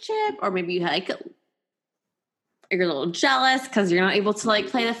relationship or maybe you like you're a little jealous because you're not able to like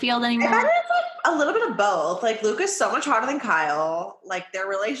play the field anymore. I bet it's like a little bit of both. Like Luke is so much hotter than Kyle. Like their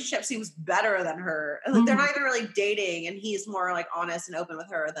relationship seems better than her. And like they're not even really dating, and he's more like honest and open with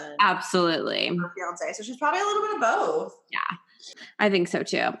her than absolutely her fiance. So she's probably a little bit of both. Yeah, I think so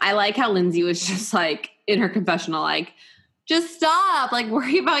too. I like how Lindsay was just like in her confessional, like, just stop, like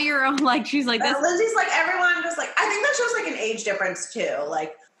worry about your own. Like she's like this. Lindsay's like everyone just like I think that shows like an age difference too.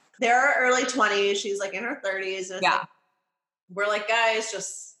 Like they're early 20s. She's like in her 30s. And like, we're like, guys,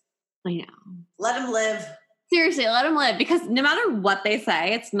 just I know. Let him live. Seriously, let him live. Because no matter what they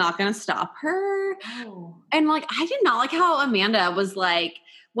say, it's not going to stop her. Oh. And like, I did not like how Amanda was like,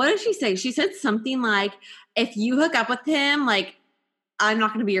 what did she say? She said something like, if you hook up with him, like, I'm not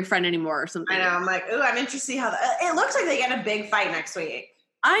going to be your friend anymore or something. I know. I'm like, ooh, I'm interested to see how it looks like they get a big fight next week.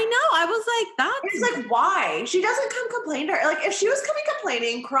 I know. I was like, that's... It's like, why? She doesn't come complain to her. Like, if she was coming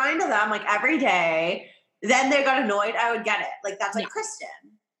complaining, crying to them, like, every day, then they got annoyed, I would get it. Like, that's like Kristen.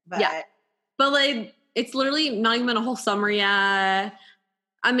 But But, like, it's literally not even been a whole summer yet.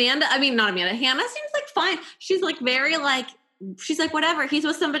 Not Amanda. Hannah seems, like, fine. She's, like, very, like... She's like, whatever. He's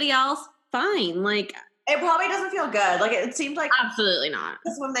with somebody else. Fine. Like... It probably doesn't feel good. Like, it seemed like... Absolutely not.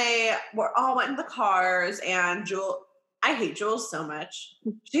 Because when they all went in the cars and Jewel... I hate Jules so much.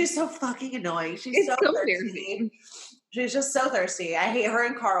 She's so fucking annoying. She's so thirsty. She's just so thirsty. I hate her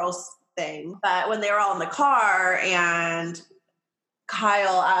and Carl's thing. But when they were all in the car and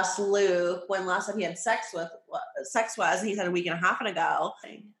Kyle asked Luke when last time he had sex was, and he said a week and a half ago.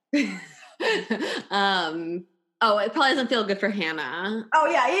 Oh, it probably doesn't feel good for Hannah. Oh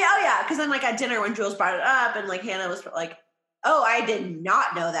yeah. Because then like at dinner when Jules brought it up and like Hannah was like, oh, I did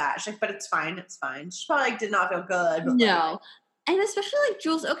not know that. She's like, but it's fine. It's fine. She probably like, did not feel good. But no. And especially like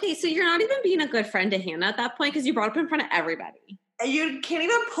Jules, okay, so you're not even being a good friend to Hannah at that point because you brought up in front of everybody. You can't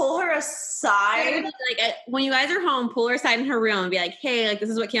even pull her aside. Like when you guys are home, pull her aside in her room and be like, hey, like this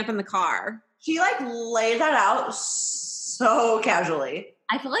is what came up in the car. She like laid that out so casually.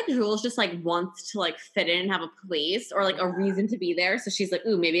 I feel like Jules just like wants to like fit in and have a place or like a reason to be there. So she's like,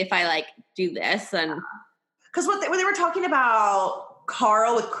 ooh, maybe if I like do this and because when they were talking about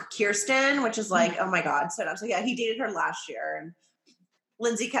Carl with Kirsten, which is like, oh my God. So I was like, yeah, he dated her last year. And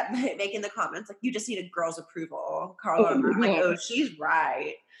Lindsay kept making the comments like, you just need a girl's approval. Carl, I'm like, oh, she's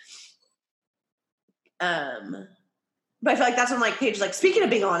right. But I feel like that's when like Paige like, speaking of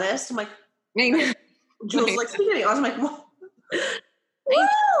being honest, I'm like, Jules like, speaking of being honest, I'm like, whoa.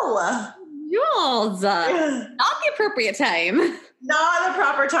 Jules, not the appropriate time. Not the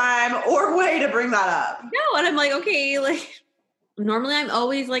proper time or way to bring that up. No, and I'm like, okay, like normally I'm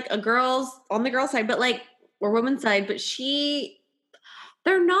always like on the girl's side, but like or woman's side, but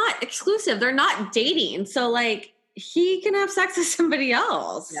they're not exclusive. They're not dating. So like he can have sex with somebody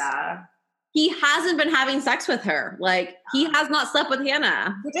else. Yeah. He hasn't been having sex with her. Like he has not slept with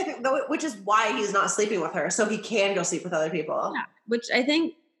Hannah. Which is why he's not sleeping with her. So he can go sleep with other people. Yeah. Which I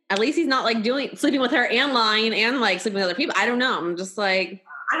think at least he's not like sleeping with her and lying and like sleeping with other people. I don't know. I'm just like,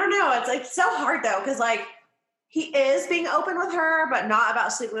 I don't know. It's like so hard though. Cause like he is being open with her, but not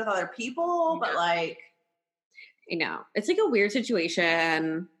about sleeping with other people. Yeah. But like, you know, it's like a weird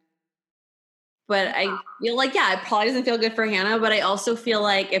situation. But I feel like, yeah, it probably doesn't feel good for Hannah. But I also feel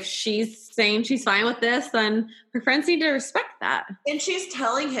like if she's saying she's fine with this, then her friends need to respect that. And she's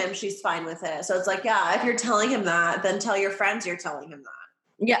telling him she's fine with it. So it's like, yeah, if you're telling him that, then tell your friends you're telling him that.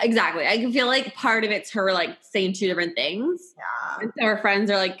 Yeah, exactly. I can feel like part of it's her like saying two different things. Yeah. And so her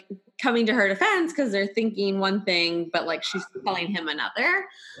friends are like coming to her defense because they're thinking one thing, but like she's telling him another.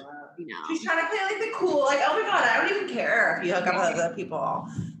 Yeah. You know, she's trying to play like the cool, like, oh my God, I don't even care if you hook up with other people.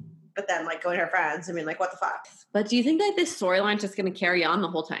 But then, like, going to her friends, I mean, like, what the fuck? But do you think, like, this storyline's just going to carry on the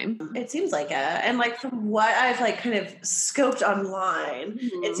whole time? It seems like it. And, like, from what I've, like, kind of scoped online,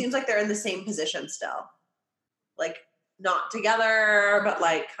 it seems like they're in the same position still. Like, not together, but,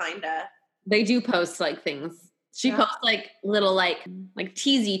 like, kind of. They do post, like, things. She posts, like, little, like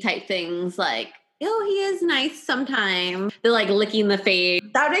teasy type things, like, oh, he is nice sometimes. They're, like, licking the face.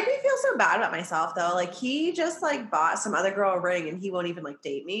 That would make me feel so bad about myself, though. Like, he just, like, bought some other girl a ring, and he won't even, like,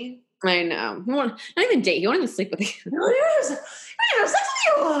 date me. I know. He won't, not even date. He won't even sleep with you. No, he doesn't have sex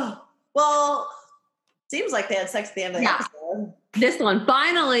with you. Well, seems like they had sex at the end of the episode. This one,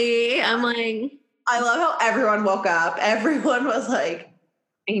 finally. I'm like... I love how everyone woke up. Everyone was like...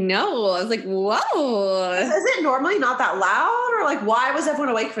 I know. I was like, whoa. Is it normally not that loud? Or, like, why was everyone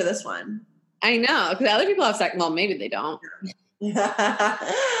awake for this one? I know, because other people have sex. Well, maybe they don't.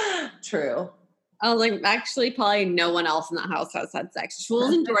 True. I was like, actually, probably no one else in that house has had sex.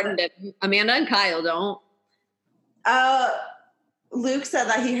 Jules and Jordan did. Amanda and Kyle don't. Luke said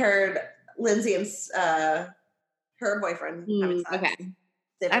that he heard Lindsay and her boyfriend having sex. Okay.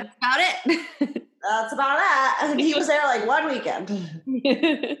 That's about it. That's about it. And he was there like one weekend.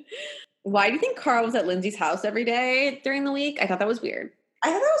 Why do you think Carl was at Lindsay's house every day during the week? I thought that was weird. I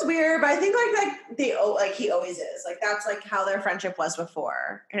thought that was weird, but I think like he always is. Like that's like how their friendship was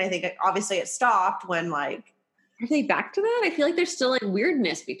before. And I think obviously it stopped when like are they back to that? I feel like there's still like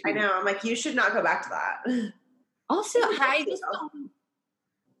weirdness between I know. I'm like, you should not go back to that. Also,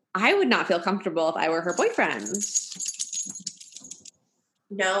 I would not feel comfortable if I were her boyfriend.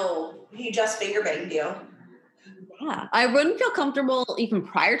 No, he just finger banged you. Yeah. I wouldn't feel comfortable even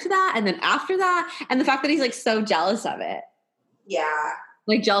prior to that and then after that. And the fact that he's like so jealous of it. Yeah.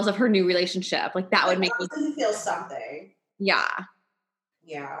 Like jealous of her new relationship. Like that would make me feel something. Yeah.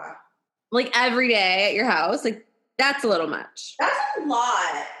 Yeah. Like every day at your house. Like that's a little much. That's a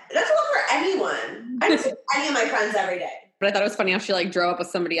lot. That's a lot for anyone. I don't see any of my friends every day. But I thought it was funny how she like drove up with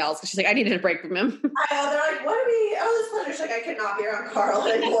somebody else because she's like, I needed a break from him. I know. They're like, what are we? Oh, this pleasure. She's like, I could not be around Carl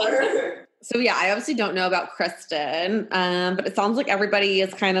anymore. So yeah, I obviously don't know about Kristen, but it sounds like everybody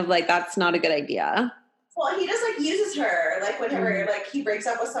is kind of like, that's not a good idea. Well, he just like uses her. Like whenever like he breaks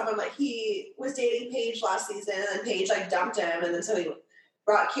up with someone, like he was dating Paige last season and Paige like dumped him. And then so he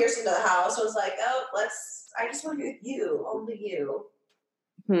brought Kirsten to the house. Was like, oh, I just want to be with you. Only you.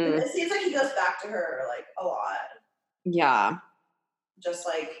 And it seems like he goes back to her like a lot. Yeah. Just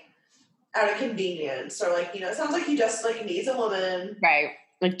like out of convenience or like, you know, it sounds like he just like needs a woman. Right.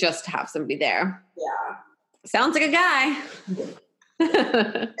 Like just to have somebody there. Yeah. Sounds like a guy.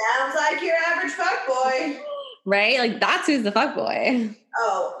 Sounds like your average fuckboy. Right? Like that's who's the fuckboy.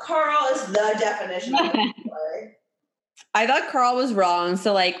 Oh, Carl is the definition of fuckboy. I thought Carl was wrong.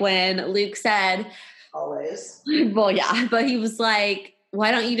 So like when Luke said always. Well, yeah, but he was like,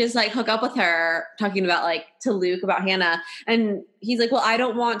 why don't you just like hook up with her, talking about like to Luke about Hannah. And he's like, well, I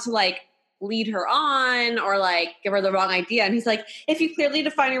don't want to like lead her on or like give her the wrong idea. And he's like, if you clearly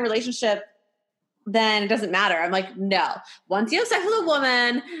define your relationship, then it doesn't matter. I'm like, no, once you have sex with a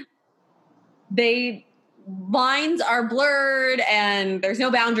woman, lines are blurred and there's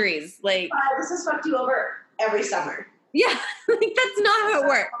no boundaries. Like, this has fucked you over every summer. Yeah, like that's not how it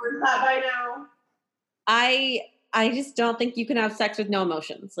works. That by now. I just don't think you can have sex with no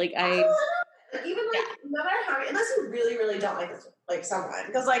emotions. Like even like no matter how, unless you really, really don't like this, like someone,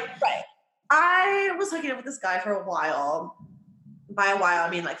 because like I was hooking up with this guy for a while. By a while, I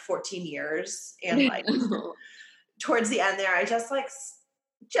mean like 14 years, and like towards the end there, I just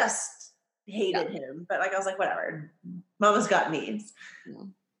hated him. But like I was like, whatever, Mama's got needs. Yeah.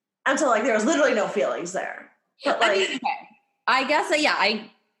 Until like there was literally no feelings there. But like, I guess I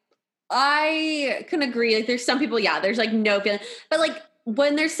can agree. Like there's some people, there's like no feeling, but like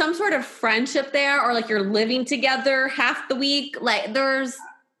when there's some sort of friendship there, or like you're living together half the week, like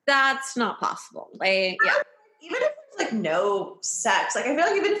that's not possible. Like, even if there's like no sex, like I feel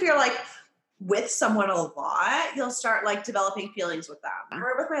like even if you're like with someone a lot, you'll start like developing feelings with them. I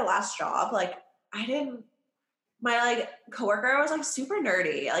remember with my last job, like my like coworker was like super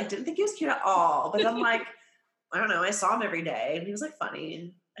nerdy. I like didn't think he was cute at all, but I'm like, I don't know. I saw him every day, and he was like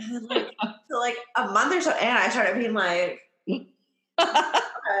funny. And then like for like a month or so, and I started being like, like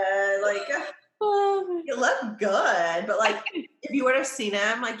you look good, but like if you would have seen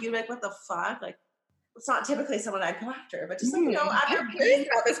him, like you'd be like, what the fuck? Like it's not typically someone I'd go after, but just like after being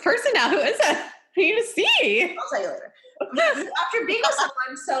about this person now, who is it? I need to see. I'll tell you later. After being with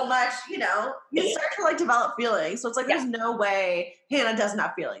someone so much, you start to like develop feelings. So it's like there's no way Hannah doesn't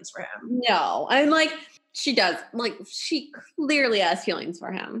have feelings for him. No, and like. She does. Like, she clearly has feelings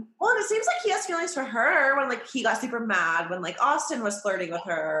for him. Well, and it seems like he has feelings for her when, like, he got super mad when, like, Austin was flirting with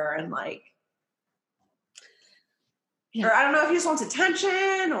her and, like... Yeah. Or I don't know if he just wants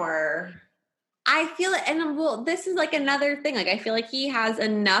attention or... I feel it, and, well, this is, like, another thing. Like, I feel like he has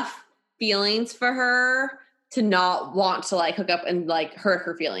enough feelings for her to not want to, like, hook up and, like, hurt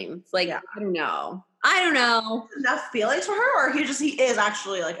her feelings. Like, I don't know. Enough feelings for her, or he is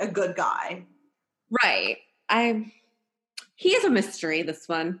actually, like, a good guy? Right. He is a mystery, this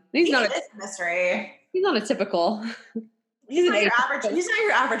one. He's not a mystery. He's not a typical. He's not your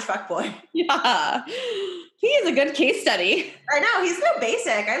average fuckboy. Yeah. He is a good case study. I know, he's so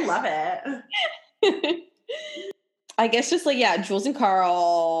basic. I love it. I guess just like, Jules and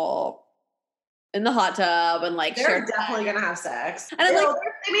Carl in the hot tub and like they're definitely gonna have sex. And I'm like,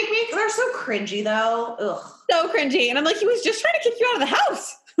 they're so cringy though. Ugh. So cringy. And I'm like, he was just trying to kick you out of the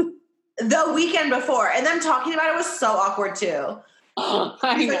house. The weekend before, and them talking about it was so awkward too.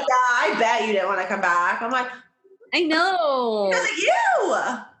 He's like, I bet you didn't want to come back. I'm like, I know. Because of you.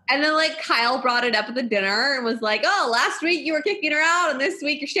 And then like Kyle brought it up at the dinner and was like, oh, last week you were kicking her out, and this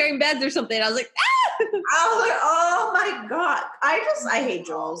week you're sharing beds or something. And I was like, ah! I was like, oh my God. I hate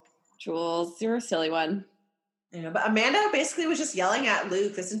Jules. Jules, you're a silly one. But Amanda basically was just yelling at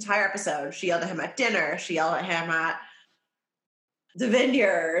Luke this entire episode. She yelled at him at dinner. She yelled at him at the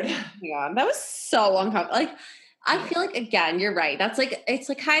vineyard. Yeah, that was so uncomfortable. Like, I feel like, again, you're right. That's like, it's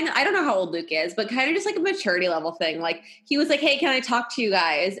like kind of, I don't know how old Luke is, but kind of just like a maturity level thing. Like, he was like, hey, can I talk to you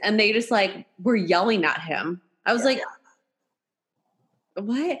guys? And they just like were yelling at him. I was like,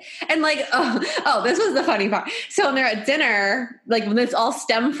 what? And like, oh, this was the funny part. So when they're at dinner, like when this all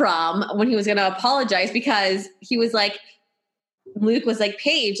stemmed from when he was going to apologize, because he was like, Luke was like,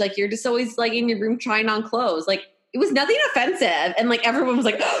 Paige, like, you're just always like in your room trying on clothes. Like, it was nothing offensive. And like, everyone was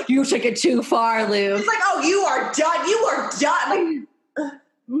like, oh, you took it too far, Luke. It's like, oh, you are done. You are done.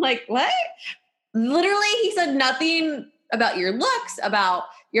 I'm like, what? Literally, he said nothing about your looks, about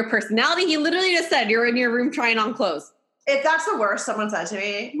your personality. He literally just said, you're in your room trying on clothes. If that's the worst someone said to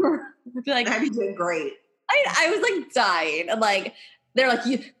me, I'd be like, I'd be doing great. I was like dying. And like, they're like,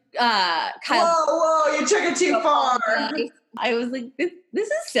 you, Kyle. Whoa, you took it too far. I was like, this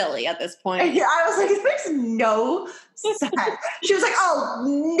is silly at this point. Yeah, I was like, this makes no sense. She was like, oh,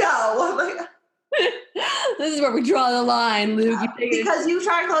 no. I'm like, this is where we draw the line, Luke. Yeah, because you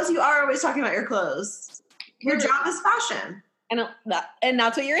try clothes, you are always talking about your clothes. Your job is fashion. And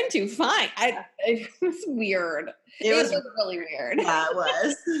that's what you're into. Fine. It was weird. It was really weird. Yeah, it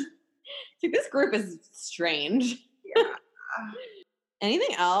was. Like, this group is strange. Yeah.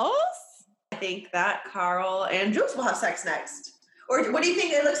 Anything else? I think that Carl and Jules will have sex next. Or what do you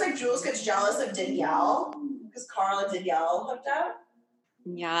think? It looks like Jules gets jealous of Danielle because Carl and Danielle hooked up.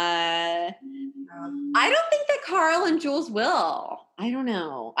 Yeah. I don't think that Carl and Jules will. I don't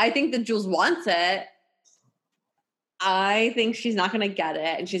know. I think that Jules wants it. I think she's not going to get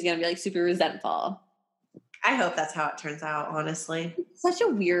it and she's going to be like super resentful. I hope that's how it turns out, honestly. It's such a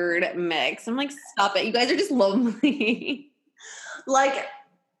weird mix. I'm like, stop it. You guys are just lonely. Like,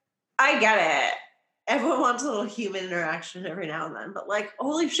 I get it. Everyone wants a little human interaction every now and then, but like,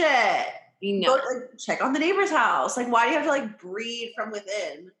 holy shit. You know. Go, like, check on the neighbor's house. Like, why do you have to like breed from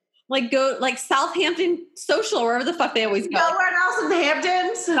within? Like go like Southampton Social, wherever the fuck they always go. Nowhere else in the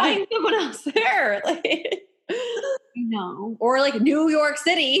Hamptons. Find someone else there. Like, no. Or like New York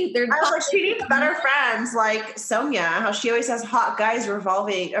City. I was like, she needs better friends like Sonia, how she always has hot guys a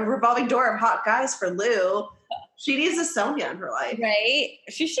revolving door of hot guys for Lou. She needs a Sonia in her life. Right?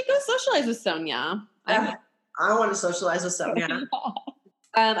 She should go socialize with Sonia. I want to socialize with Sonia.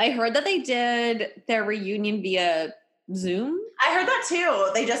 I heard that they did their reunion via Zoom. I heard that too.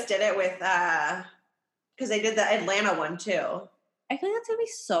 They just did it with because they did the Atlanta one too. I feel like that's gonna be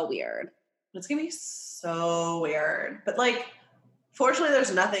so weird. It's gonna be so weird. But like, fortunately,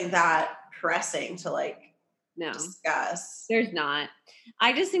 there's nothing that pressing to like discuss. There's not.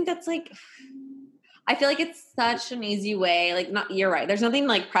 I just think that's like, I feel like it's such an easy way. Like, not, you're right. There's nothing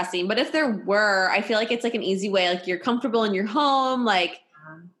like pressing, but if there were, I feel like it's like an easy way. Like you're comfortable in your home. Like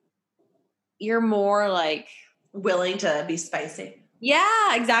you're more like willing to be spicy.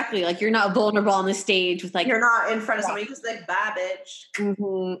 Yeah, exactly. Like you're not vulnerable on the stage with like, you're not in front of somebody who's like, bye bitch.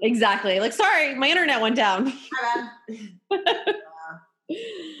 Mm-hmm. Exactly. Like, sorry, my internet went down. Yeah,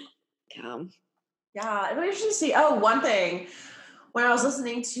 it'll be interesting to see. Oh, one thing. When I was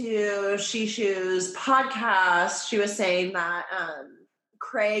listening to Shishu's podcast, she was saying that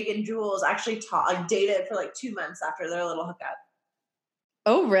Craig and Jules actually dated for like 2 months after their little hookup.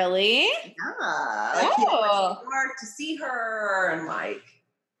 Oh, really? Yeah. Like he went to work to see her and like.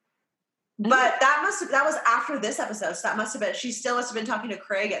 But that was after this episode, so that must have been. She still must have been talking to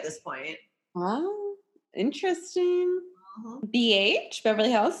Craig at this point. Oh, interesting. BH,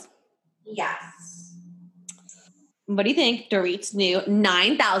 Beverly Hills. Yes. What do you think? Dorit's new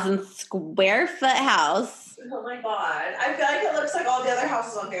 9,000 square foot house. Oh my God. I feel like it looks like all the other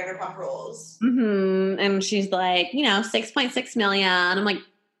houses on Vanderpump Rules. Mm-hmm. And she's like, 6.6 million. I'm like,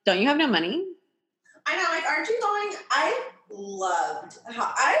 don't you have no money? I know, like, aren't you going? I loved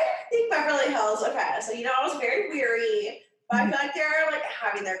how, I think Beverly Hills, okay, so, I was very weary, but I feel like they're, like,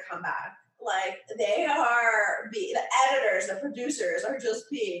 having their comeback. Like, they are, the editors, the producers are just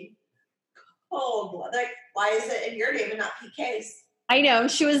being cold blood. Like, why is it in your name and not PK's? I know.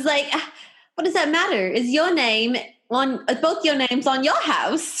 She was like, what does that matter? Is your name on, both your names on your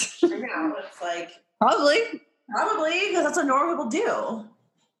house? I know. It's like. Probably, because that's what normal people do.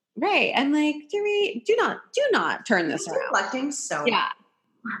 Right. I'm like, do not turn this around. Reflecting so much. Yeah.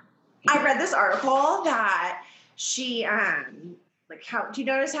 I read this article that she, like, how, do you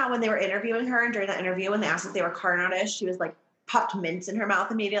notice how when they were interviewing her and during that interview, when they asked if they were carnottish, she was like, popped mints in her mouth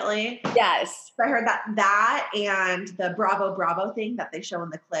immediately. Yes. So I heard that and the Bravo Bravo thing that they show in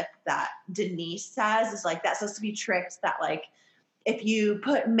the clip that Denise says is like, that's supposed to be tricks that like, if you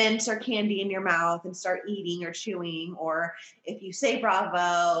put mint or candy in your mouth and start eating or chewing, or if you say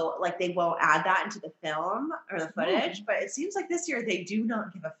Bravo, like they won't add that into the film or the footage. But it seems like this year they do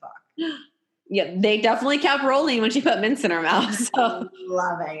not give a fuck. Yeah, they definitely kept rolling when she put mints in her mouth. So.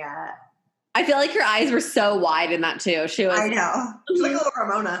 Loving it. I feel like her eyes were so wide in that too. She was. I know. She's like a little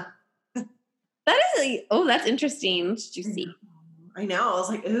Ramona. That's interesting. Did you see? I know. I was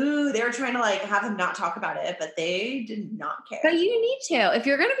like, ooh, they were trying to like have them not talk about it, but they did not care. But you need to. If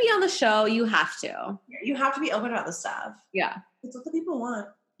you're going to be on the show, you have to. You have to be open about the stuff. Yeah. It's what the people want.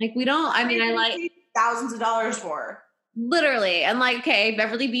 Like we don't, I mean, I like thousands of dollars for. Literally. And like, okay,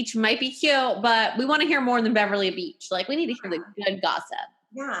 Beverly Beach might be cute, but we want to hear more than Beverly Beach. Like we need to hear the good gossip.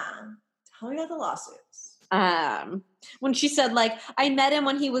 Yeah. Tell me about the lawsuits. When she said like, I met him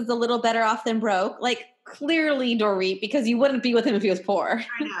when he was a little better off than broke, like clearly Dorit, because you wouldn't be with him if he was poor.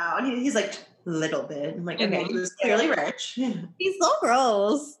 I know. And he's like, little bit. I'm like, okay, he was clearly rich. He's so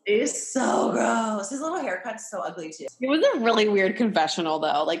gross. It is so gross. His little haircut's so ugly too. It was a really weird confessional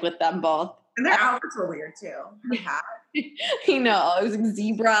though, like with them both. And their outfits were weird too. I know. It was like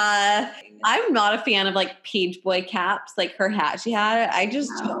zebra. I'm not a fan of like page boy caps, like her hat she had. I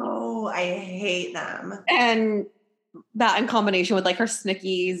hate them. And that in combination with like her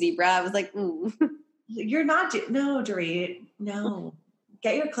snicky zebra, I was like, ooh. You're not, no, Dorit. No.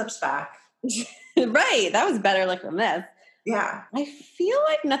 Get your clips back. Right. That was better like than this. Yeah. I feel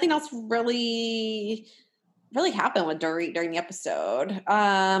like nothing else really happened with Dorit during the episode.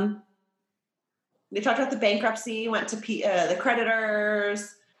 They talked about the bankruptcy, went to the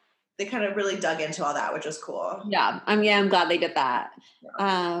creditors. They kind of really dug into all that, which was cool. Yeah. I'm glad they did that.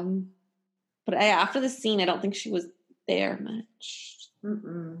 Yeah. But after the scene, I don't think she was there much.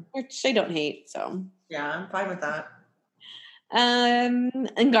 Mm-mm. Which I don't hate, so. Yeah, I'm fine with that. In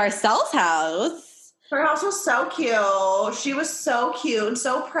Garcelle's house. Her house was so cute. She was so cute and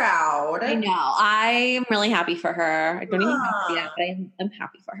so proud. I know. I'm really happy for her. I don't even have to yet, but I'm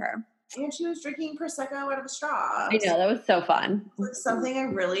happy for her. And she was drinking Prosecco out of a straw. I know. That was so fun. It's something I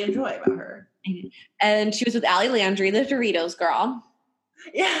really enjoy about her. And she was with Allie Landry, the Doritos girl.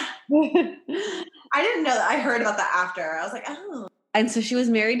 Yeah. I didn't know that. I heard about that after. I was like, oh. And so she was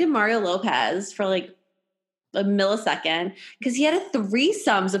married to Mario Lopez for like a millisecond because he had a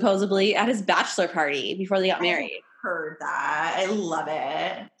threesome supposedly at his bachelor party before they got married. I heard that. I love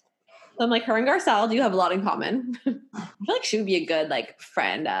it. So I'm like, her and Garcelle do have a lot in common. I feel like she would be a good like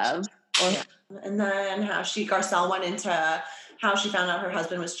friend of. And then how Garcelle went into how she found out her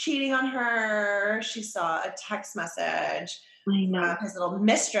husband was cheating on her. She saw a text message from his little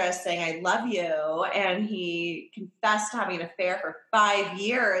mistress saying, I love you. And he confessed to having an affair for 5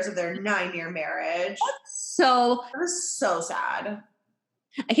 years of their 9-year marriage. So it was so sad.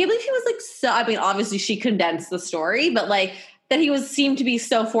 I can't believe he was like so, I mean, obviously she condensed the story, but like that he seemed to be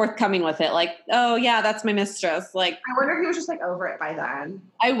so forthcoming with it. Like, oh yeah, that's my mistress. Like, I wonder if he was just like over it by then.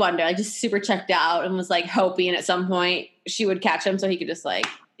 I wonder, like just super checked out and was like hoping at some point she would catch him so he could just like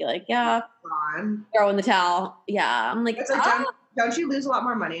be like, yeah, throw in the towel. Yeah. I'm like, it's like don't you lose a lot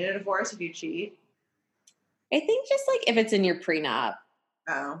more money in a divorce if you cheat? I think just like if it's in your prenup.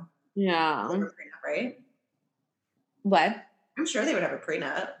 Oh. Yeah. Prenup, right? What? I'm sure they would have a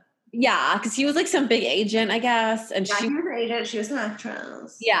prenup. Yeah, because he was like some big agent, I guess. And she was an agent. She was an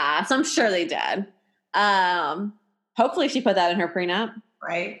actress. Yeah, so I'm sure they did. Hopefully she put that in her prenup.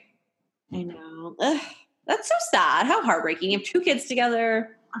 Right. I know. Ugh, that's so sad. How heartbreaking. You have 2 kids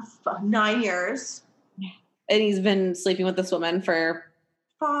together. 9 years. And he's been sleeping with this woman for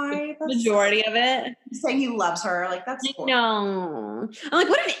 5. The majority of it. He's saying he loves her. Like, that's no. I'm like,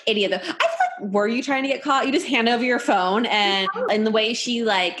 what an idiot, though. I feel like, were you trying to get caught? You just hand over your phone and the way she,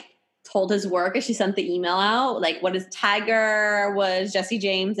 like, told his work as she sent the email out, like, what does Tiger, was Jesse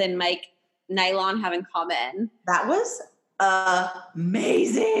James, and Mike Nylon have in common? That was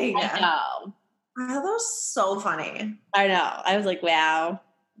amazing. I know. That was so funny. I know. I was like, wow.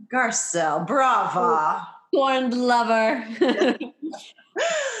 Garcelle, brava. Scorned lover.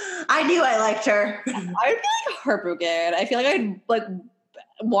 I knew I liked her. I'd be like heartbroken. I feel like I'd like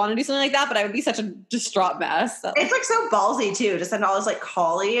want to do something like that, but I would be such a distraught mess. So. It's like so ballsy too to send all his like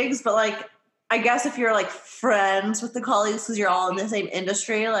colleagues, but like I guess if you're like friends with the colleagues because you're all in the same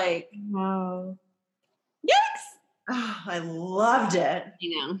industry, like wow. Yikes. Oh, I loved it.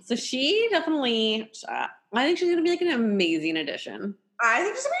 You know. So she definitely I think she's gonna be like an amazing addition. I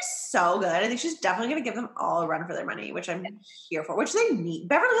think she's gonna be so good. I think she's definitely gonna give them all a run for their money, which I'm here for. Which they need.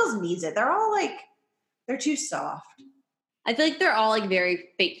 Beverly Hills needs it. They're all like, they're too soft. I feel like they're all like very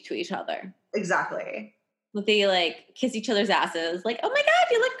fake to each other. Exactly. But they like kiss each other's asses, like, "Oh my god,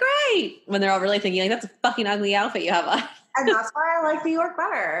 you look great!" When they're all really thinking, like, "That's a fucking ugly outfit you have on." And that's why I like New York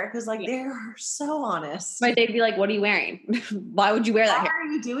better because like they're so honest. Like they'd be like, "What are you wearing? Why would you wear that? Why are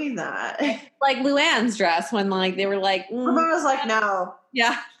you doing that?" Like Luann's dress when like they were like, my mom was like, "No,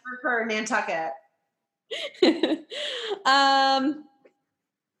 yeah, for Nantucket."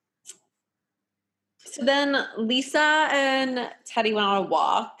 So then Lisa and Teddy went on a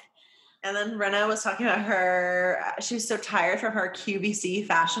walk. And then Renna was talking about her. She was so tired from her QVC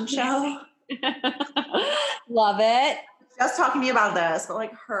fashion show. Love it. Just talking to you about this, but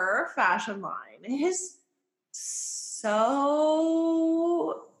like her fashion line is so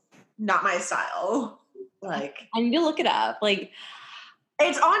not my style. Like I need to look it up. Like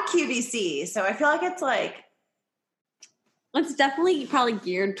it's on QVC, so I feel like it's like it's definitely probably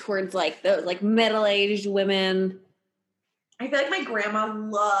geared towards like those like middle-aged women. I feel like my grandma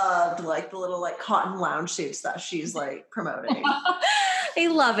loved like the little like cotton lounge suits that she's like promoting. I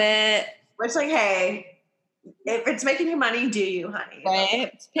love it. Which like, hey, if it's making you money, do you, honey?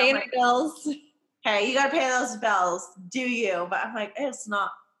 Right. Paying the bills. Hey, you gotta pay those bills. Do you? But I'm like, it's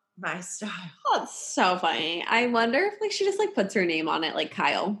not my style. Oh, that's so funny. I wonder if like she just like puts her name on it like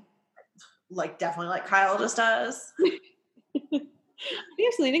Kyle. Like definitely like Kyle just does. We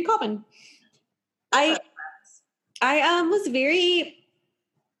have something in common. I was very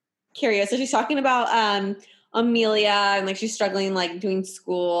curious. So she's talking about Amelia and like she's struggling like doing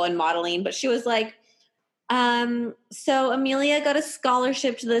school and modeling, but she was like, so Amelia got a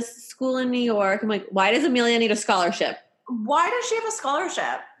scholarship to this school in New York. I'm like, why does Amelia need a scholarship? Why does she have a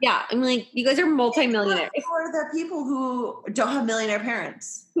scholarship? Yeah, I'm like, you guys are multimillionaires. For the people who don't have millionaire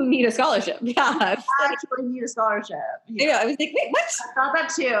parents. Who need a scholarship. Yeah. Actually need a scholarship. Yeah. I was like, wait, what? I thought that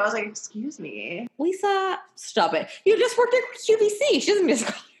too. I was like, excuse me. Lisa, stop it. You just worked at QVC. She doesn't need a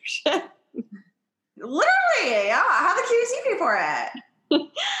scholarship. Literally, yeah. How the QVC pay for it?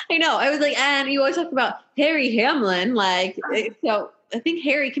 I know. I was like, and you always talk about Harry Hamlin. Like, so I think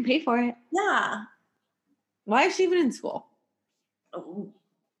Harry can pay for it. Yeah. Why is she even in school?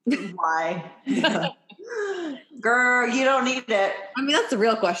 Why? Girl, you don't need it. I mean, that's the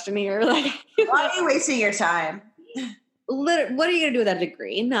real question here. Like, why are you wasting your time? What are you going to do with that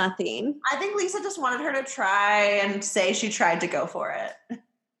degree? Nothing. I think Lisa just wanted her to try and say she tried to go for it.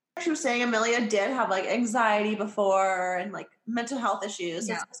 She was saying Amelia did have like anxiety before and like mental health issues.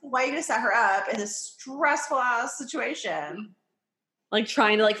 Yeah. So why are you going to set her up in this stressful ass situation? Like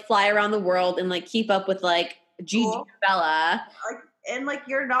trying to like fly around the world and like keep up with like Gigi and Bella. And like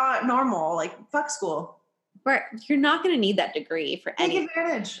you're not normal. Like fuck school. Right. You're not going to need that degree for any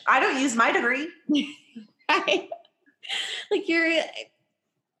advantage. I don't use my degree. Right. Like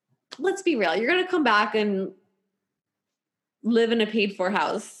let's be real. You're going to come back and live in a paid for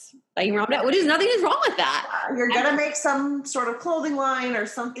house. Like, which is nothing is wrong with that. You're going to make some sort of clothing line or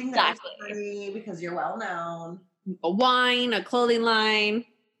something that's free because you're well known. A wine, a clothing line,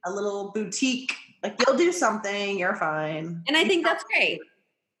 a little boutique. Like you'll do something, you're fine. And I think that's great.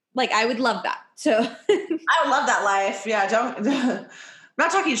 Like I would love that. So I would love that life. Yeah, I'm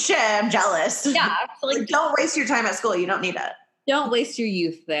not talking shit, I'm jealous. Yeah. Like, don't waste your time at school. You don't need it. Don't waste your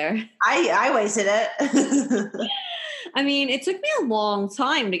youth there. I wasted it. I mean, it took me a long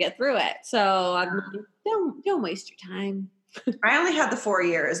time to get through it. So I'm like, don't waste your time. I only had the 4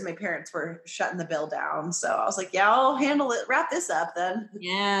 years. My parents were shutting the bill down. So I was like, yeah, I'll handle it. Wrap this up then.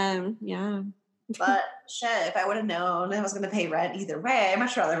 Yeah. But shit, if I would have known I was going to pay rent either way, I'd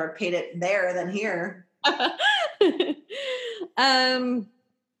much rather have paid it there than here. And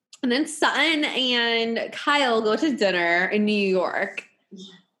then Sutton and Kyle go to dinner in New York.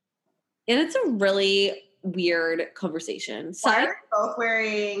 And it's a really weird conversation. Why are they both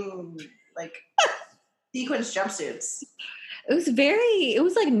wearing like sequins jumpsuits? It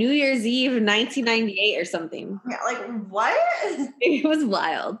was like New Year's Eve 1998 or something. Yeah, like what? It was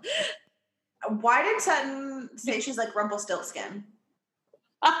wild. Why did Sutton say she's like Rumpelstiltskin?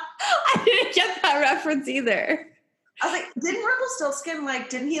 I didn't get that reference either. I was like, didn't Rumpelstiltskin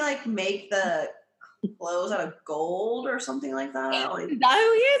didn't he make the clothes out of gold or something like that? Like, is that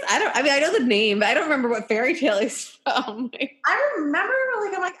who he is? I know the name, but I don't remember what fairy tale he's from. I remember,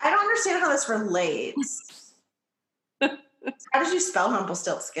 I don't understand how this relates. How did you spell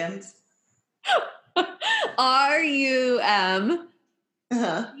Rumpelstiltskin? RUM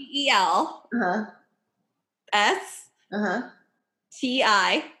EL S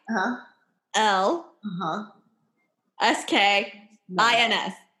TI L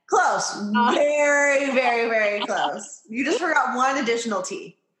SKINS. Close. Very, very, very close. You just forgot one additional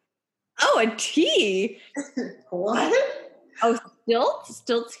T. Oh, a T. What? Oh,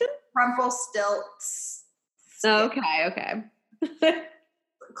 Stiltskin? Rumpelstilts. Okay.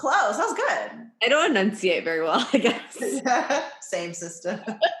 Close. That was good. I don't enunciate very well, I guess. Same sister.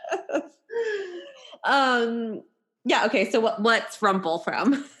 Yeah, okay, so what's Rumple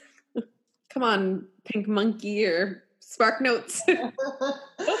from? Come on, Pink Monkey or Spark Notes.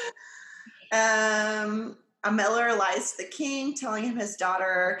 A miller lies to the king, telling him his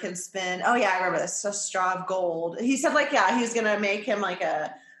daughter can spin. Oh yeah, I remember this. A straw of gold. He said he was gonna make him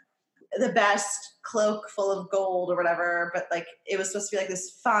the best cloak full of gold or whatever, but it was supposed to be this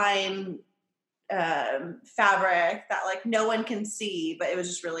fine fabric that no one can see, but it was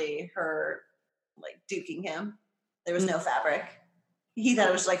just really her duking him. There was no fabric. He thought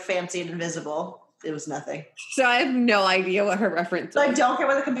it was fancy and invisible. It was nothing. So I have no idea what her reference is. I don't get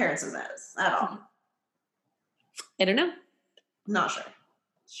what the comparison is at all. I don't know. Not sure.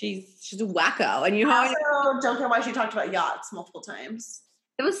 She's a wacko, and I also don't get why she talked about yachts multiple times.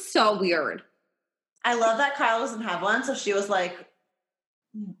 It was so weird. I love that Kyle doesn't have one, so she was like,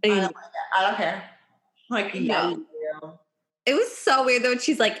 I don't care. Yeah. It was so weird though.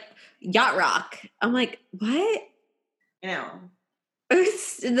 She's like, yacht rock. I'm like, what? You know.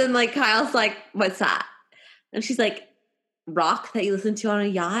 And then Kyle's like, what's that? And she's like, rock that you listen to on a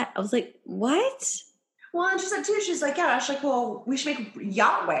yacht. I was like, what? Well, and she said too, she's like, yeah, she's like, well, we should make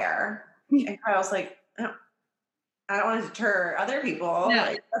yacht wear. And Kyle's like, I don't want to deter other people.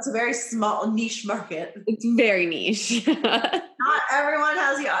 No. That's a very small niche market. It's very niche. Not everyone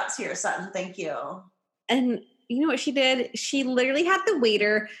has yachts here, Sutton. Thank you. And you know what she did? She literally had the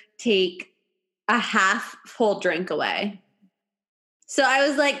waiter take a half full drink away. So I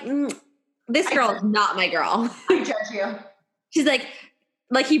was like, this girl is not my girl. I judge you. She's like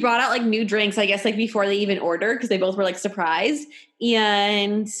he brought out like new drinks, I guess, like before they even ordered, because they both were like surprised.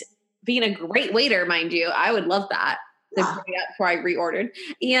 And being a great waiter, mind you, I would love that. Yeah. Before I reordered.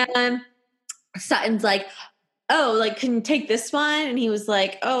 And Sutton's like, oh, like, can you take this one? And he was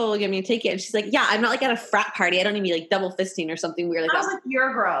like, oh, you want me to take it? And she's like, yeah, I'm not like at a frat party. I don't need to be like double fisting or something weird like that. I was like,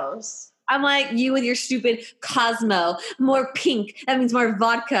 you're gross. I'm like, you with your stupid Cosmo, more pink. That means more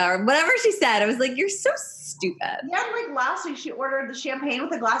vodka or whatever she said. I was like, you're so stupid. Yeah, like last week she ordered the champagne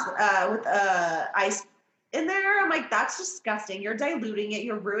with a glass with ice in there. I'm like, that's disgusting. You're diluting it.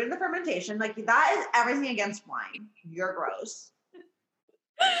 You're ruining the fermentation. Like, that is everything against wine. You're gross.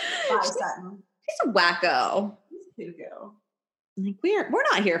 Bye, Sutton. She's a wacko. She's cuckoo. Like, we're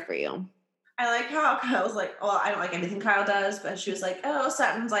not here for you. I like how Kyle was like, well, I don't like anything Kyle does, but she was like, oh,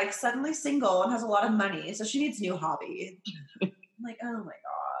 Sutton's like suddenly single and has a lot of money, so she needs a new hobby. I'm like, oh my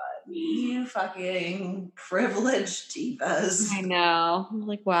God, you fucking privileged divas. I know. I'm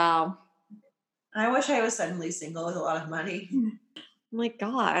like, wow. I wish I was suddenly single with a lot of money. Oh my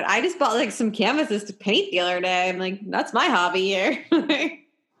God. I just bought like some canvases to paint the other day. I'm like, that's my hobby here.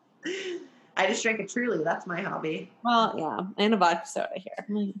 I just drank a Truly. That's my hobby. Well, yeah. And a vodka soda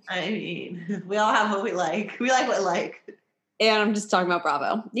here. I mean, we all have what we like. We like what we like. And I'm just talking about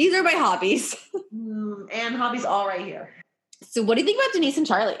Bravo. These are my hobbies. And hobbies all right here. So what do you think about Denise and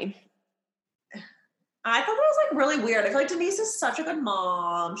Charlie? I thought that was like really weird. I feel like Denise is such a good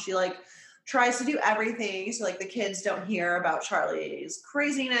mom. She like tries to do everything so like the kids don't hear about Charlie's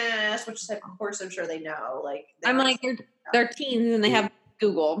craziness, which of course I'm sure they know. Like I'm like they're teens and they have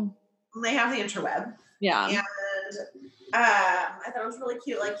Google. They have the interweb. Yeah. And I thought it was really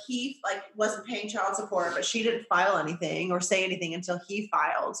cute. Like he like wasn't paying child support, but she didn't file anything or say anything until he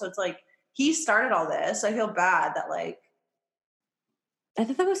filed. So it's like he started all this. I feel bad that like I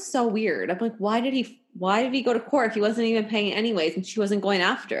thought that was so weird. I'm like, why did he go to court if he wasn't even paying anyways and she wasn't going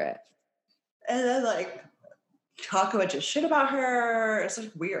after it? And then like talk a bunch of shit about her. It's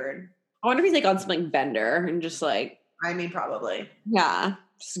like weird. I wonder if he's like on something bender and just like I mean probably. Yeah.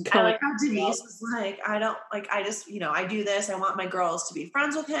 I like how Denise was like, I just, I do this. I want my girls to be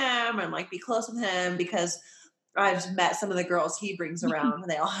friends with him and like be close with him because I've met some of the girls he brings around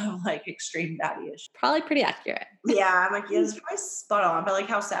and they all have like extreme daddy issues. Probably pretty accurate. Yeah. I'm like, yeah, it's probably spot on, but like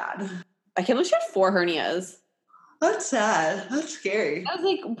how sad. I can't believe she had 4 hernias. That's sad. That's scary. I was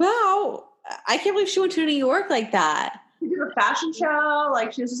like, wow. I can't believe she went to New York like that. She did a fashion show.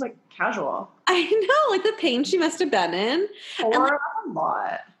 Like she was just like casual. I know, like the pain she must have been in. And like, a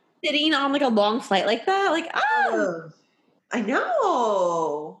lot. Sitting on like a long flight like that, like I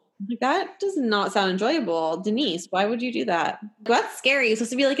know. Like that does not sound enjoyable. Denise, why would you do that? That's scary. It's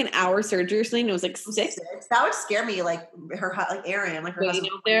supposed to be like an hour surgery or something. It was like 6. That would scare me. Like her, like Aaron, like her husband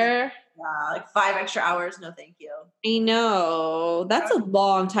out there. Yeah, like 5 extra hours. No, thank you. I know. That's a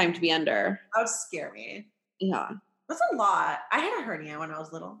long time to be under. That would scare me. Yeah. That's a lot. I had a hernia when I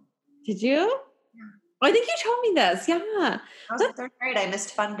was little. Did you? Yeah. Oh, I think you told me this. Yeah. I was in 3rd grade. I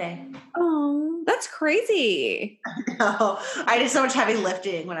missed fun day. Oh, that's crazy. No, I did so much heavy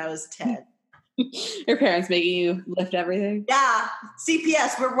lifting when I was 10. Your parents making you lift everything? Yeah.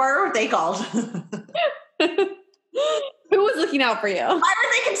 CPS. What were they called? Who was looking out for you? Why were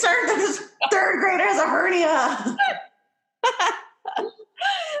they concerned that this 3rd grader has a hernia?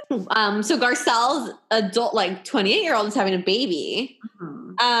 So Garcelle's adult, like 28-year-old is having a baby.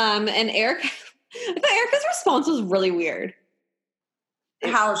 Mm-hmm. And Erica, I thought Erica's response was really weird.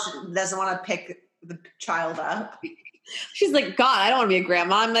 How she doesn't want to pick the child up. She's like, God, I don't want to be a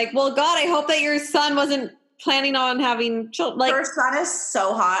grandma. I'm like, well, God, I hope that your son wasn't planning on having children. Like, her son is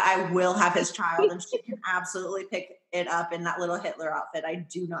so hot. I will have his child, and she can absolutely pick it up in that little Hitler outfit. I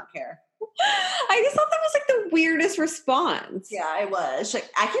do not care. I just thought that was like the weirdest response. Yeah, it was. She's like,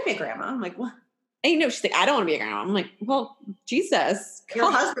 I can be a grandma. I'm like, what? And she's like, I don't want to be a grandma. I'm like, well, Jesus.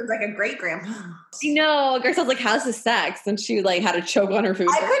 Your husband's like a great grandma. I know. Garcelle's like, how's the sex? And she like had a choke on her food.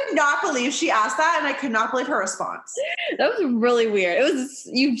 I could not believe she asked that, and I could not believe her response. That was really weird. It was,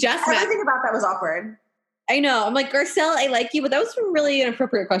 you just met. Everything about that was awkward. I know. I'm like, Garcelle, I like you, but that was a really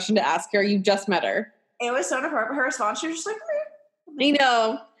inappropriate question to ask her. You just met her. It was so inappropriate. Her response, she was just like, I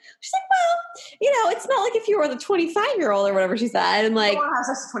know. She's like, well, it's not like if you were the 25-year-old or whatever she said. And like, no one has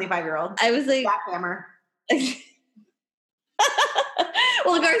a 25-year-old. I was like, jackhammer.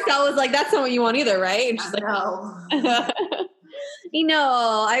 Well, Garcelle was like, that's not what you want either, right? And she's like, no.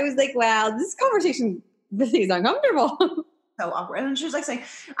 I was like, wow, this conversation really is uncomfortable. So awkward. And she was like saying,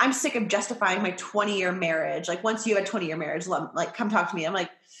 I'm sick of justifying my 20-year marriage. Like once you have a 20-year marriage, like come talk to me. I'm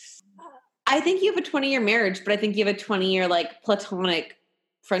like, I think you have a 20-year marriage, but I think you have a 20-year like platonic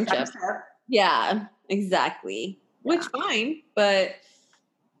friendship. Yeah, exactly. Yeah. Which fine, but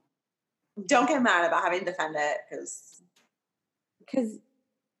don't get mad about having to defend it because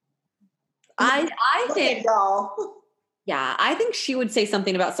I think y'all. Yeah, I think she would say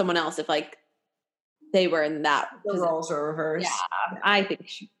something about someone else if like they were in that the roles were reversed. Yeah, I think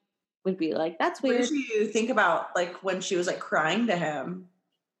she would be like, that's weird. What did you think about like when she was like crying to him?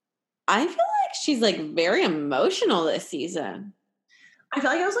 I feel like she's like very emotional this season. I feel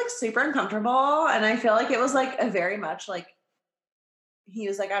like it was like super uncomfortable, and I feel like it was like a very much like he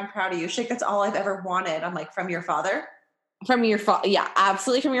was like, I'm proud of you. She's like, that's all I've ever wanted. I'm like, from your father? From your father. Yeah,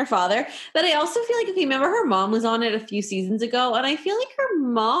 absolutely from your father. But I also feel like, okay, remember her mom was on it a few seasons ago, and I feel like her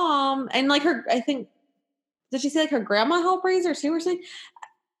mom and like her, I think, did she say like her grandma helped raise her too or something?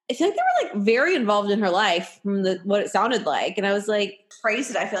 I feel like they were like very involved in her life from what it sounded like. And I was like,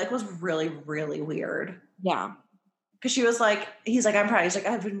 phrased it, I feel like was really, really weird. Yeah. Because she was like, he's like, I'm proud. He's like,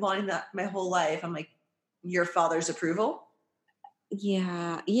 I've been wanting that my whole life. I'm like, your father's approval?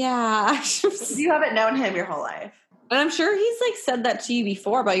 Yeah. Yeah. You haven't known him your whole life. And I'm sure he's like said that to you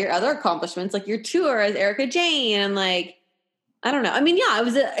before about your other accomplishments, like your tour as Erica Jane and like, I don't know. I mean, yeah,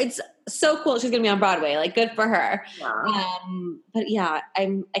 it's so cool. She's going to be on Broadway. Like, good for her. Yeah. But yeah,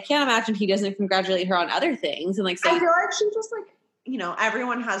 I can't imagine he doesn't congratulate her on other things. And like, I feel like she just like, you know,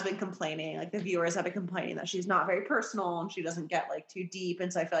 everyone has been complaining, like the viewers have been complaining that she's not very personal and she doesn't get like too deep.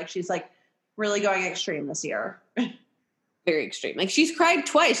 And so I feel like she's like really going extreme this year. Very extreme. Like she's cried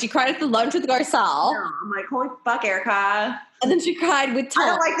twice. She cried at the lunch with Garcelle. Yeah, I'm like, holy fuck, Erica. And then she cried with Tom. I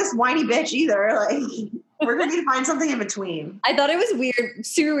don't like this whiny bitch either. Like, we're going to need to find something in between. I thought it was weird,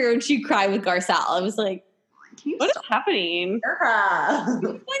 super weird when she cried with Garcelle. I was like, what is happening? Erica.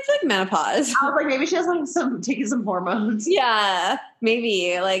 It's like menopause. I was like, maybe she has like taking some hormones. Yeah,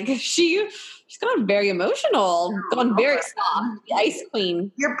 maybe. Like she's gone very emotional, gone very soft. The ice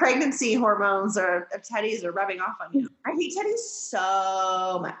queen. Your pregnancy hormones of Teddy's are rubbing off on you. I hate Teddy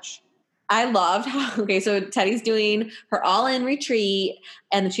so much. I loved how, okay, so Teddy's doing her all-in retreat,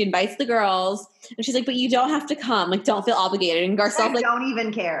 and she invites the girls, and she's like, but you don't have to come. Like, don't feel obligated. And Garcelle's like, don't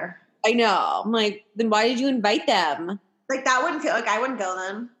even care. I know. I'm like, then why did you invite them? Like, that wouldn't feel like I wouldn't go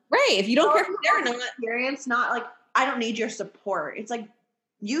then. Right. If you don't care for their experience, not like, I don't need your support. It's like,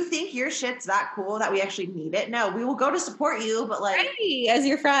 you think your shit's that cool that we actually need it? No, we will go to support you, but like. Right, as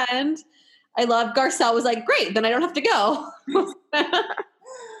your friend. I love Garcelle was like, great, then I don't have to go.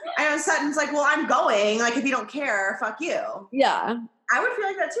 And Sutton's like, well, I'm going. Like, if you don't care, fuck you. Yeah. I would feel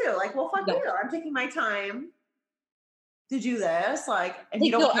like that too. Like, well, fuck you. I'm taking my time to do this. Like, and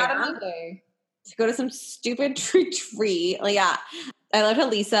you don't care. To go to some stupid retreat. Like, yeah. I loved how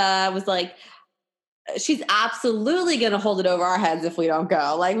Lisa was like, she's absolutely going to hold it over our heads if we don't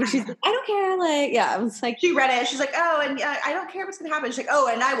go. Like, when she's like, I don't care. Like, yeah, I was like, she read it. She's like, oh, and I don't care what's going to happen. She's like, oh,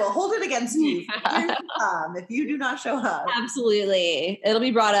 and I will hold it against you if you do not show up. Absolutely. It'll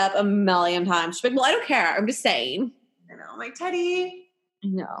be brought up a million times. She's like, well, I don't care. I'm just saying. I know. I'm like, Teddy.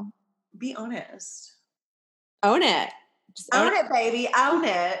 No. Be honest. Own it. Just own it, baby. Own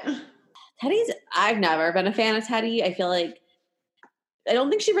it. I've never been a fan of Teddy. I feel like, I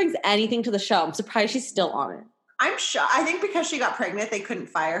don't think she brings anything to the show. I'm surprised she's still on it. I'm shocked. I think because she got pregnant, they couldn't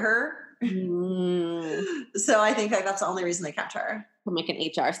fire her. So I think like that's the only reason they kept her. From like an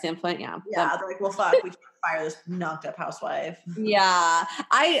HR standpoint, yeah. Yeah, they're like, well, fuck, we can't fire this knocked up housewife. Yeah.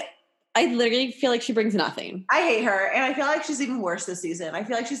 I literally feel like she brings nothing. I hate her. And I feel like she's even worse this season. I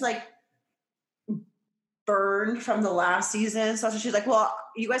feel like she's like burned from the last season. So she's like, well,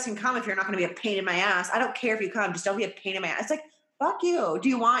 you guys can come if you're not going to be a pain in my ass. I don't care if you come. Just don't be a pain in my ass. It's like, fuck you. Do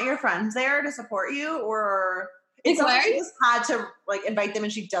you want your friends there to support you? Or it's like she just had to like invite them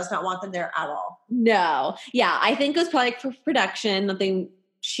and she does not want them there at all. No. Yeah. I think it was probably like for production. Nothing.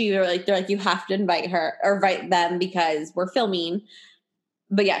 They're like, you have to invite her or invite them because we're filming.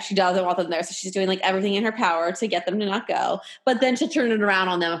 But yeah, she doesn't want them there. So she's doing like everything in her power to get them to not go. But then she'll turn it around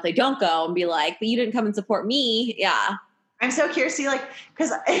on them if they don't go and be like, but you didn't come and support me. Yeah. I'm so curious to see like, because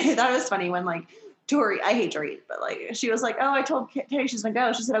that was funny when like, Tori, I hate to read, but like she was like, "Oh, I told Teddy she's gonna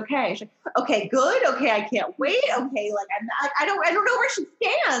go." She said, "Okay." She's like, "Okay, good. Okay, I can't wait. Okay, like I don't know where she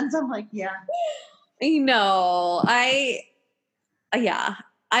stands." I'm like, "Yeah, you know, yeah,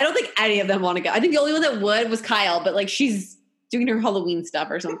 I don't think any of them want to go. I think the only one that would was Kyle, but like she's doing her Halloween stuff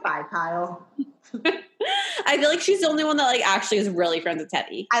or something. Bye, Kyle. I feel like she's the only one that like actually is really friends with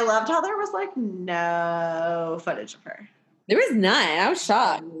Teddy. I loved how there was like no footage of her. There was none. I was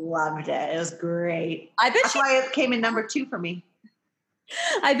shocked. I loved it. It was great. That's why it came in number 2 for me.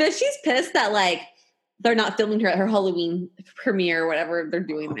 I bet she's pissed that like they're not filming her at her Halloween premiere or whatever they're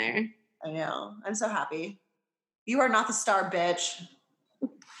doing there. I know. I'm so happy. You are not the star, bitch.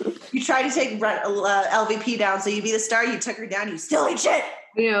 You tried to take LVP down so you'd be the star. You took her down. You still ain't shit.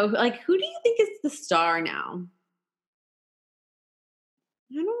 You know, like, who do you think is the star now?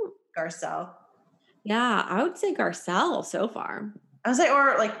 I don't. Garcelle. Yeah, I would say Garcelle so far. I would say,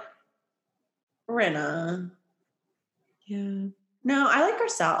 or like Rinna. Yeah. No, I like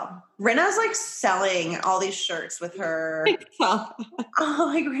Garcelle. Rinna's like selling all these shirts with her. Oh,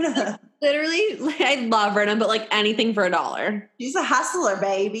 like Rinna. Literally, like, I love Rinna, but like anything for $1. She's a hustler,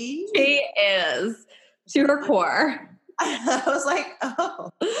 baby. She is to her core. I was like,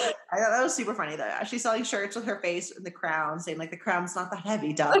 oh. I thought that was super funny though. She's selling shirts with her face in the crown, saying like the crown's not that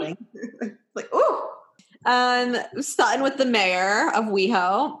heavy, darling. Like, ooh. Sutton with the mayor of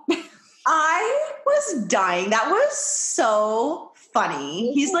WeHo. I was dying. That was so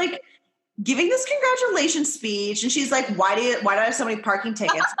funny. He's like giving this congratulations speech, and she's like, why do I have so many parking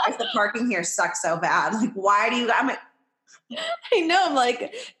tickets? Why does the parking here suck so bad? Like, why do you? I'm like, I know. I'm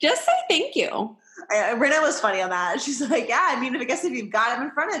like, just say thank you. Rinna was funny on that. She's like, yeah, I mean, I guess if you've got him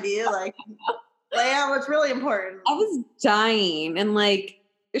in front of you, like, lay out what's really important. I was dying, and like,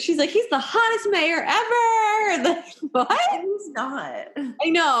 she's like, he's the hottest mayor ever. Like, what? He's not. I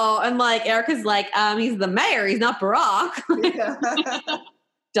know. And like, Erica's like, he's the mayor. He's not Barack.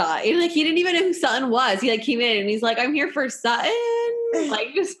 Died. Like, he didn't even know who Sutton was. He like came in and he's like, I'm here for Sutton.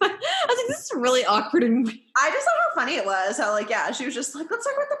 Like, just, I was like, this is really awkward. And I just thought how funny it was. How like, yeah, she was just like, let's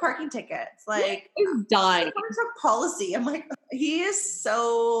talk about the parking tickets. Like, he's dying. It's a policy. I'm like, he is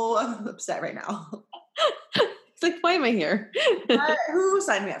so upset right now. It's like, why am I here? Who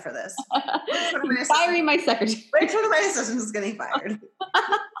signed me up for this? Firing my secretary. Which one of my assistants is getting fired?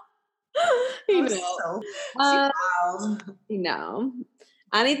 You know. No.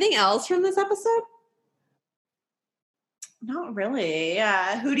 Anything else from this episode? Not really.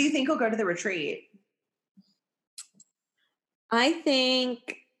 Yeah. Who do you think will go to the retreat? I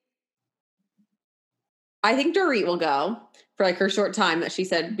think Dorit will go for like her short time that she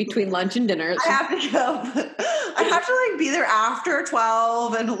said between lunch and dinner. I have to go. I have to like be there after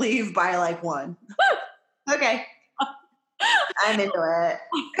 12 and leave by like 1. Okay. I'm into it. I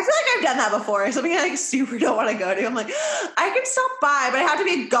feel like I've done that before. Something I like super don't want to go to. I'm like, I can stop by, but I have to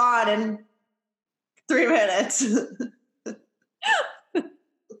be gone in 3 minutes.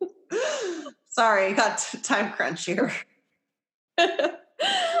 Sorry, got time crunch here.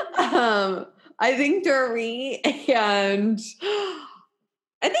 I think Dorit and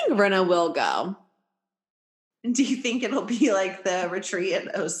I think Rinna will go. Do you think it'll be like the retreat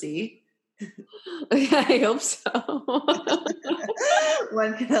at OC? I hope so.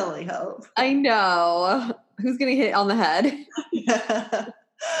 One can only hope. I know. Who's going to hit on the head?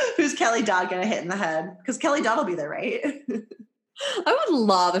 Who's Kelly Dodd going to hit in the head? Because Kelly Dodd will be there, right? I would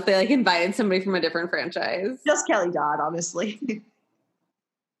love if they like invited somebody from a different franchise. Just Kelly Dodd, honestly.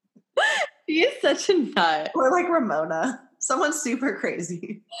 She is such a nut. Or like Ramona. Someone super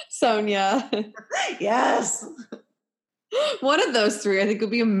crazy. Sonia. Yes. One of those 3 I think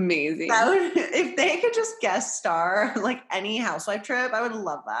would be amazing. If they could just guest star like any housewife trip, I would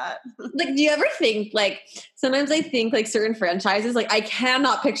love that. Like, do you ever think like sometimes I think like certain franchises, like I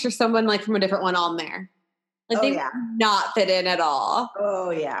cannot picture someone like from a different one on there. Like they would not fit in at all. Oh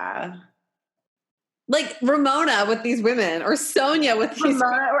yeah. Like Ramona with these women, or Sonia with these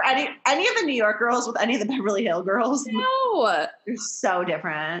Ramona, or any of the New York girls with any of the Beverly Hills girls. No. They're so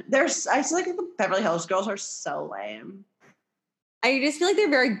different. I feel like the Beverly Hills girls are so lame. I just feel like they're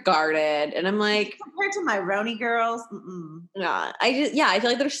very guarded, and I'm like, compared to my RHONY girls, yeah. I feel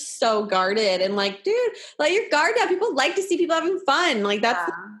like they're so guarded, and like, dude, let your guard down. People like to see people having fun. Like that's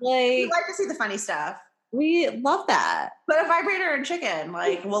like we like to see the funny stuff. We love that. But a vibrator and chicken,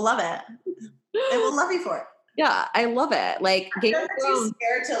 like, we'll love it, and we'll love you for it. Yeah, I love it. Like, they're too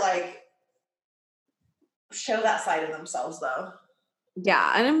scared to like show that side of themselves, though.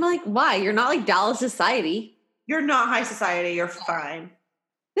 Yeah, and I'm like, why? You're not like Dallas society. You're not high society. You're fine.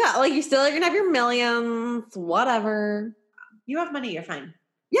 Yeah, like you still are gonna have your millions, whatever. You have money. You're fine.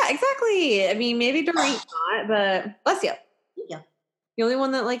 Yeah, exactly. I mean, maybe Dorit not, but bless you. Yeah. The only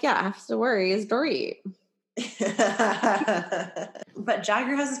one that has to worry is Dorit. But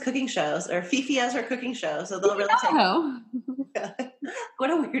Jagger has his cooking shows, or Fifi has her cooking show, so they'll really take.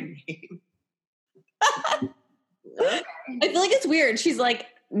 What a weird name. Okay. I feel like it's weird. She's like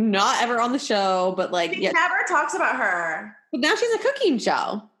not ever on the show, but like she never talks about her. But now she's a cooking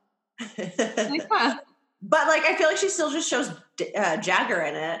show. Like, huh. But like, I feel like she still just shows Jagger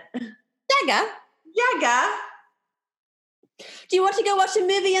in it. Jagger. Do you want to go watch a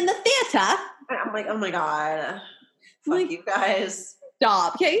movie in the theater? I'm like, oh my god, fuck you guys.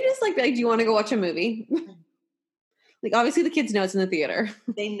 Stop. Can't you just like, do you want to go watch a movie? Like, obviously the kids know it's in the theater.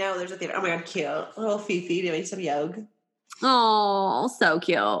 They know there's a theater. Oh my God, cute. Little Fifi doing some yoga. Oh, so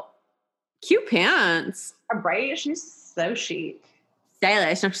cute. Cute pants. Right? She's so chic.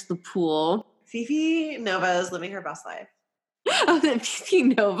 Stylish next to the pool. Fifi Nova is living her best life. Oh, that Fifi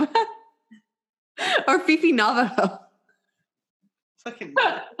Nova? Or Fifi Navajo? Fucking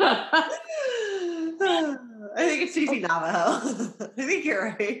I think it's Fifi Navajo. I think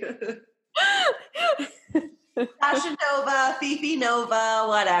you're right. Fashion Nova, Fifi Nova,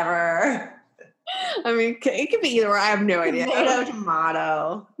 whatever. I mean, it could be either or. I have no idea.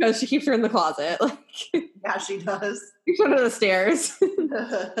 Tomato. No, she keeps her in the closet. Like, yeah, she does. Keeps her under the stairs.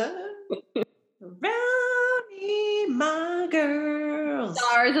 RHONY, my girls.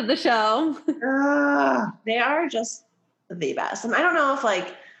 Stars of the show. They are just the best. And I don't know if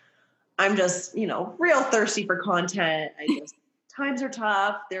like I'm just, real thirsty for content. Times are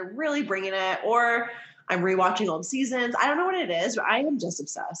tough. They're really bringing it. Or I'm rewatching old seasons. I don't know what it is, but I am just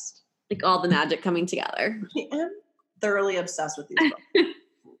obsessed. Like all the magic coming together. I am thoroughly obsessed with these books.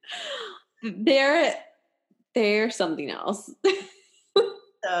 They're something else.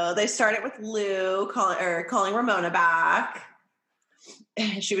 So they started with Lou calling Ramona back.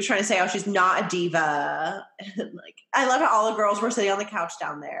 She was trying to say, "Oh, she's not a diva." And like, I love how all the girls were sitting on the couch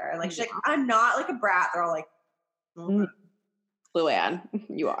down there, and like, she's like, "I'm not like a brat." They're all like, "Luann,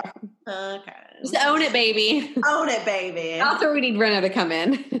 you are." Okay, just own it, baby. Own it, baby. That's where we need Rena to come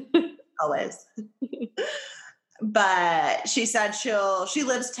in. Always. But she said she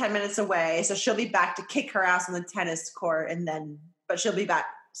lives 10 minutes away, so she'll be back to kick her ass on the tennis court, but she'll be back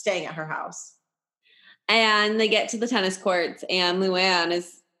staying at her house. And they get to the tennis courts, and Luann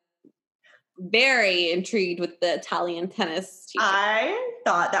is very intrigued with the Italian tennis teacher. I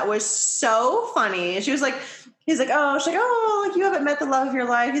thought that was so funny. He's like, oh, like you haven't met the love of your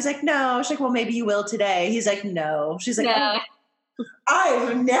life. He's like, no. She's like, well, maybe you will today. He's like, no. She's like, no.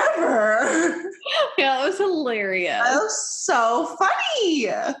 I've never. Yeah, it was hilarious. That was so funny.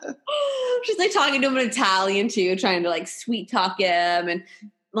 She's like talking to him in Italian too, trying to like sweet talk him, and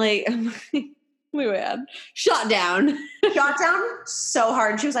like Luann shot down so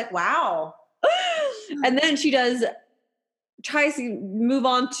hard. She was like, wow. And then she tries to move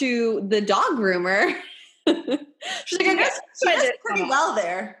on to the dog groomer. She's like, I guess she did pretty well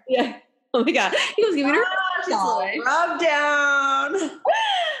there. Yeah. Oh my God. He was giving her a rub down.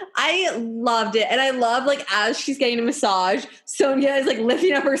 I loved it. And I love, like, as she's getting a massage, Sonia is like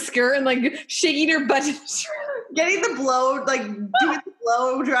lifting up her skirt and like shaking her butt. Getting the blow, like doing the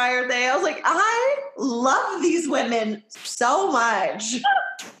blow dryer thing. I was like, I love these women so much.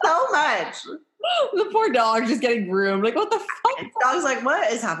 So much. The poor dog just getting groomed. Like, what the fuck? The dog's like,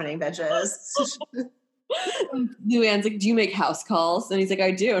 what is happening, bitches? Luann's like, do you make house calls? And he's like,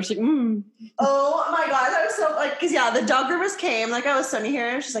 I do. And she's like, Oh my God. That was so like, because the dog groomers came. Like, oh, Sonia here.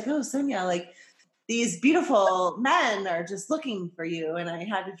 And she's like, oh, Sonia, like these beautiful men are just looking for you. And I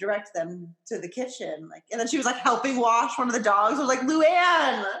had to direct them to the kitchen. Like, and then she was like helping wash one of the dogs. I was like,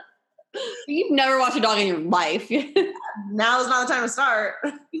 Luann. You've never watched a dog in your life. Now is not the time to start.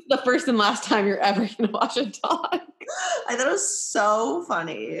 It's the first and last time you're ever going to watch a dog. I thought it was so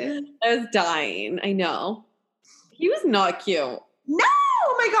funny. I was dying. I know. He was not cute. No!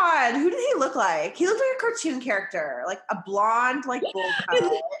 Oh my God. Who did he look like? He looked like a cartoon character. Like a blonde, like bowl cut.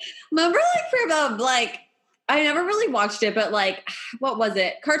 Remember I never really watched it, but like, what was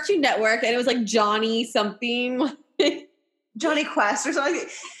it? Cartoon Network. And it was like Johnny something. Johnny Quest or something.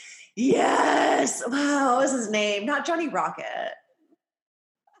 Yes. Wow. What was his name? Not Johnny Rocket.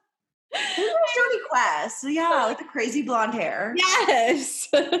 Johnny Quest. Yeah, like the crazy blonde hair. Yes.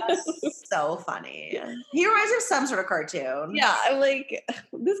 That's so funny. He reminds me of some sort of cartoon. Yeah, I'm like,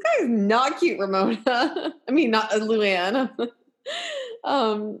 this guy is not cute, Ramona. I mean, not Luann.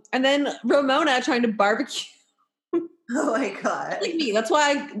 And then Ramona trying to barbecue. Oh my God. Like me. That's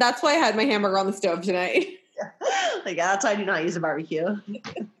why I had my hamburger on the stove tonight. Like, that's why I do not use a barbecue.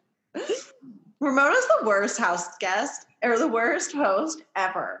 Ramona's the worst house guest or the worst host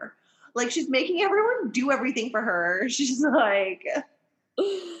ever. Like, she's making everyone do everything for her. She's like,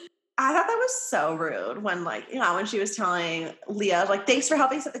 I thought that was so rude when, like, when she was telling Leah, like, thanks for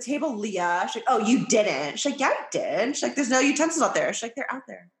helping set the table, Leah. She's like, oh, you didn't. She's like, yeah, I did. She's like, there's no utensils out there. She's like, they're out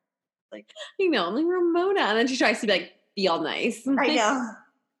there. Like, I'm like, Ramona. And then she tries to be all nice. I know.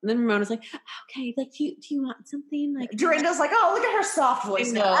 And then Ramona's like, okay, like, do you want something? Like, Dorinda's like, oh, look at her soft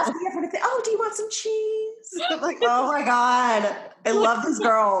voice now. Asking everything. Oh, do you want some cheese? I'm like, oh my God. I love these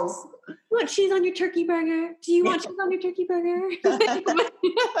girls. Want cheese on your turkey burger? Do you want cheese on your turkey burger?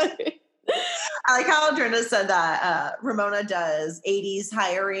 I like how Dorinda Miranda said that Ramona does 80s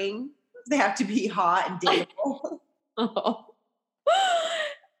hiring. They have to be hot and dateable. Oh.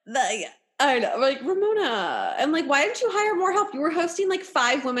 I know, like, Ramona. I'm like, why didn't you hire more help? You were hosting like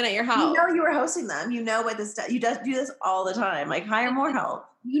 5 women at your house. You know you were hosting them. You know what this you do this all the time. Like, hire more help.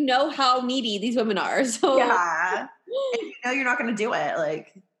 You know how needy these women are. So yeah. And you know you're not going to do it.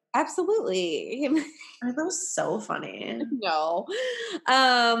 Like, absolutely. that was so funny. No.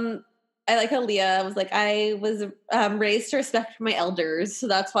 I like how Leah was like, I was raised to respect my elders, so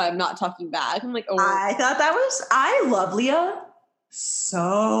that's why I'm not talking back. I'm like, oh. I love Leah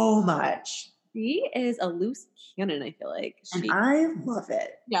so much. She is a loose cannon, I feel like. And I love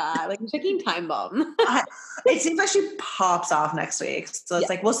it. Yeah, like a ticking time bomb. It seems like she pops off next week. So it's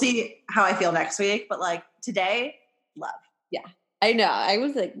like, we'll see how I feel next week. But like today, love. Yeah. I know. I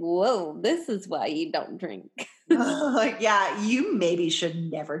was like, whoa, this is why you don't drink. Yeah, you maybe should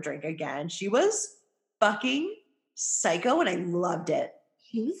never drink again. She was fucking psycho and I loved it.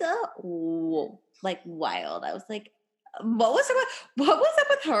 She was like wild. I was like, what was up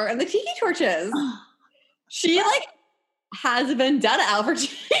with her and the tiki torches? She like has a vendetta out for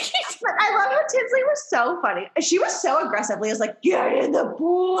tiki torches. I love how Tinsley was so funny. She was so aggressive. Leah's like, get in the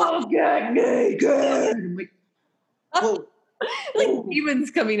pool, get naked. I'm like, whoa. Like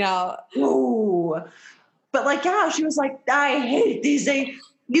demons coming out. Ooh. But like, yeah, she was like, I hate these things.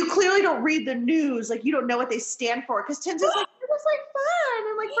 You clearly don't read the news. Like, you don't know what they stand for. Because Tinsley's like, it was like fun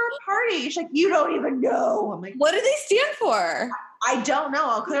and like for a party. She's like, you don't even know. I'm like, what do they stand for? I don't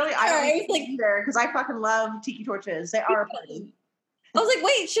know. Clearly, I don't like either because I fucking love tiki torches. They are a party. I was like,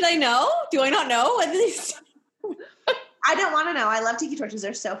 wait, should I know? Do I not know? What do they stand for? I don't want to know. I love tiki torches.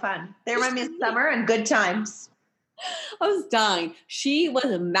 They're so fun. They remind me of summer and good times. I was dying. She was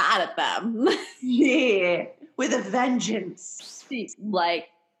mad at them. Yeah, with a vengeance. She like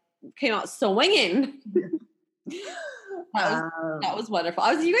came out swinging. That was wonderful.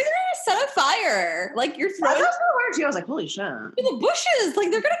 I was, you guys are gonna set a fire. Like you're throwing. That was so weird too. I was like, holy shit. In the bushes, like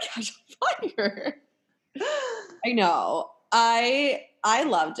they're gonna catch on fire. I know. I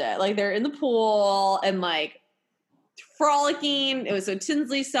loved it. Like they're in the pool and like frolicking. It was so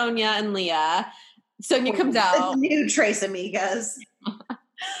Tinsley, Sonia, and Leah. Sonia comes out. The new Trace Amigas.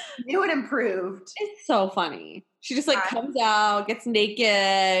 New and improved. It's so funny. She just like comes out, gets naked,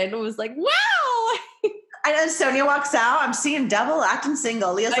 and was like, wow. I know Sonia walks out. I'm seeing double, acting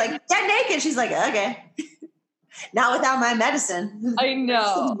single. Leah's like, get naked. She's like, okay. Not without my medicine. I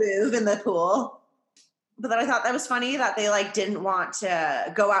know. Move in the pool. But then I thought that was funny that they like didn't want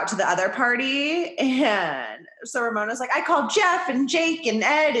to go out to the other party. And so Ramona's like, I called Jeff and Jake and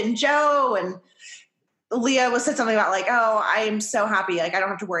Ed and Joe. And Leah said something about like, oh, I am so happy. Like, I don't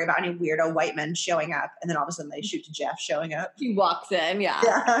have to worry about any weirdo white men showing up. And then all of a sudden they shoot to Jeff showing up. He walks in. Yeah.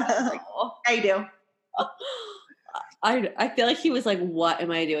 Like, how you do? I feel like he was like, what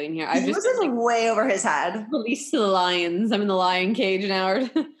am I doing here? He was like, way over his head. Released to the lions. I'm in the lion cage now.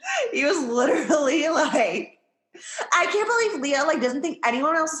 He was literally like, I can't believe Leah like doesn't think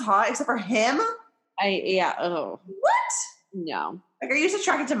anyone else is hot except for him. Oh. What? No. Like, are you just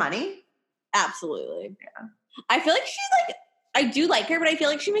attracted to money? Absolutely. Yeah. I feel like she's like, I do like her, but I feel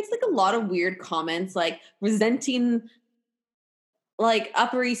like she makes like a lot of weird comments, like resenting like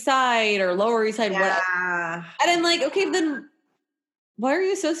Upper East Side or Lower East Side, whatever. And I'm like, okay, then why are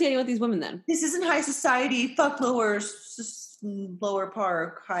you associating with these women then? This isn't high society. Fuck Lower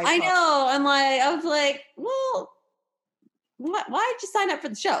Park. I know. I'm like, I was like, well, why'd you sign up for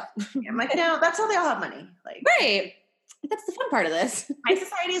the show? I'm like, no, that's how they all have money. Like, right. That's the fun part of this. High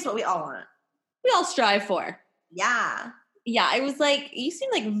society is what we all want. We all strive for. Yeah. Yeah, I was like, you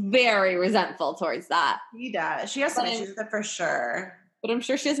seem like very resentful towards that. She does. She has some issues with it for sure. But I'm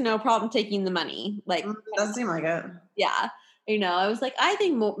sure she has no problem taking the money. Like, doesn't seem like it. Yeah. You know, I was like, I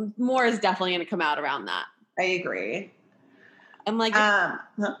think more is definitely going to come out around that. I agree. I'm like,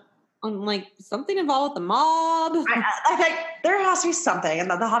 something involved with the mob. I think there has to be something,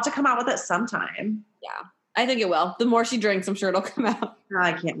 and they'll have to come out with it sometime. Yeah, I think it will. The more she drinks, I'm sure it'll come out.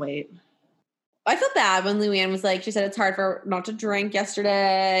 I can't wait. I felt bad when Luann was like, she said it's hard for her not to drink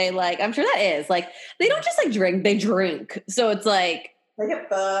yesterday. Like, I'm sure that is. Like, they don't just like drink, they drink. So it's like, they get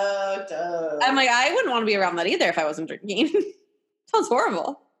fucked up. I'm like, I wouldn't want to be around that either if I wasn't drinking. Sounds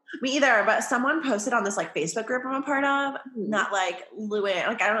horrible. Me either, but someone posted on this like Facebook group I'm a part of, not like Luann,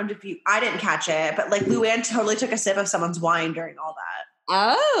 like I don't know if I didn't catch it, but like Luann totally took a sip of someone's wine during all that.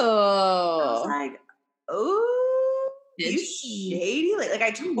 Oh. I was like, oh, you shady. Like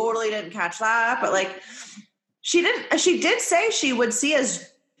I totally didn't catch that, but like she did say she would see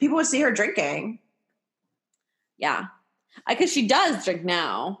people would see her drinking. Yeah. Because she does drink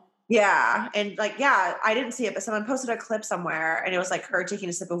now. Yeah. And like, yeah, I didn't see it, but someone posted a clip somewhere and it was like her taking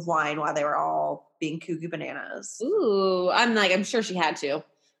a sip of wine while they were all being cuckoo bananas. Ooh, I'm sure she had to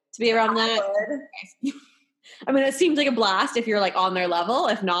be around that. I mean, it seems like a blast if you're like on their level.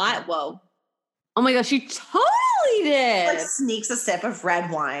 If not, whoa. Oh my gosh, she totally did. Like sneaks a sip of red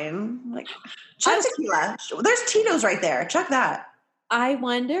wine. Like, check tequila. There's Tito's right there. Check that. I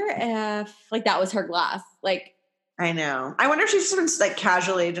wonder if like that was her glass. Like, I know. I wonder if she's just been like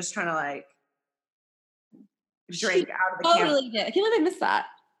casually just trying to like drink out of the camera. Totally did. I can't believe I missed that.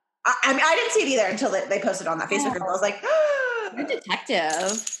 I mean, I didn't see it either until they posted on that Facebook group. I was like, you're a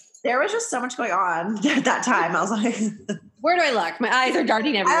detective. There was just so much going on at that time. I was like, where do I look? My eyes are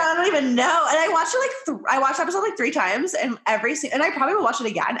darting everywhere. I don't even know. And I watched it I watched the episode like 3 times, and and I probably will watch it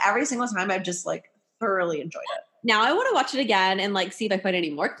again. Every single time I've just like thoroughly enjoyed it. Now I want to watch it again and like see if I find any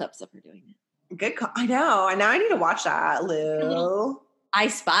more clips of her doing it. Good call. I know. And now I need to watch that, Lou. I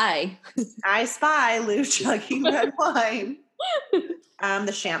Spy. I Spy Lou chugging red wine.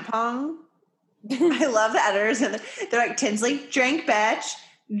 The champagne. I love the editors, and they're like, Tinsley, drink batch.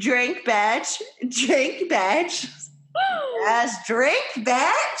 Drink batch, drink batch. Yes, drink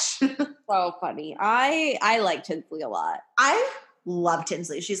batch. So funny. I like Tinsley a lot. I love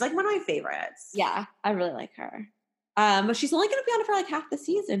Tinsley. She's like one of my favorites. Yeah, I really like her. But she's only going to be on it for like half the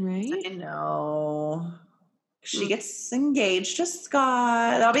season, right? I know. She gets engaged to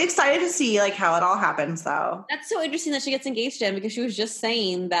Scott. I'll be excited to see like how it all happens, though. That's so interesting that she gets engaged to him because she was just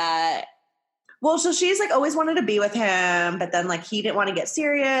saying that. Well, so she's like always wanted to be with him, but then like he didn't want to get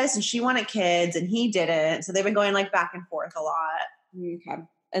serious and she wanted kids and he didn't. So they've been going like back and forth a lot. Okay.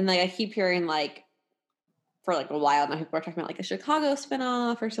 And like I keep hearing like for like a while now people are talking about like a Chicago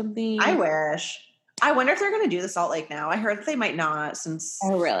spinoff or something. I wish. I wonder if they're going to do the Salt Lake now. I heard that they might not since.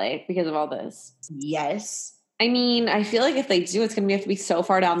 Oh, really? Because of all this? Yes. I mean, I feel like if they do, it's going to have to be so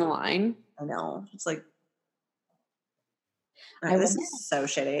far down the line. I know. It's like. This is so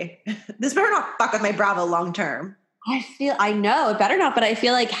shitty. This better not fuck with my Bravo long term. I know it better not, but I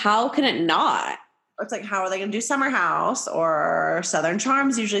feel like how can it not? It's like, how are they going to do Summer House or Southern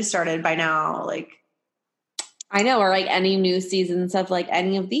Charms usually started by now? Like, I know, or like any new seasons of like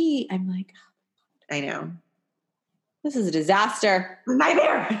any of the, I'm like, I know. This is a disaster.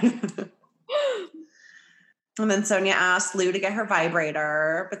 Nightmare. And then Sonia asked Lou to get her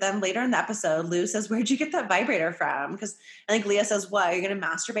vibrator. But then later in the episode, Lou says, where'd you get that vibrator from? Because I think Leah says, what, you're going to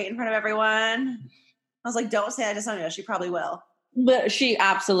masturbate in front of everyone? I was like, don't say that to Sonia. She probably will. But she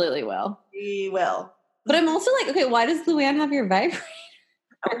absolutely will. She will. But I'm also like, okay, why does Luann have your vibrator?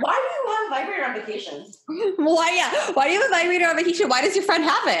 Why do you have a vibrator on vacation? Why do you have a vibrator on vacation? Why does your friend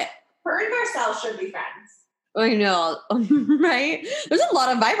have it? Her and Marcel should be friends. I know, right? There's a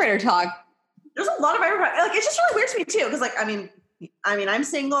lot of vibrator talk. There's a lot of vibrator talk. Like, it's just really weird to me too, because like, I mean, I'm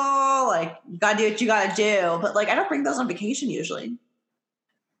single. Like, you gotta do what you gotta do. But like, I don't bring those on vacation usually.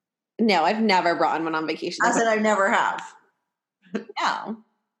 No, I've never brought one on vacation. I said I never have. No,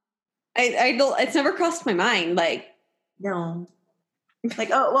 I don't. It's never crossed my mind. Like, no. Like,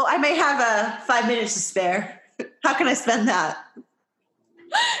 oh well, I may have 5 minutes to spare. How can I spend that?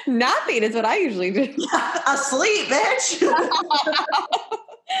 Napping is what I usually do. Asleep, bitch.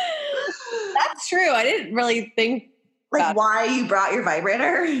 That's true. I didn't really think like why you brought your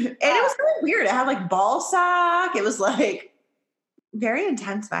vibrator. And it was really weird. It had like ball sack. It was like very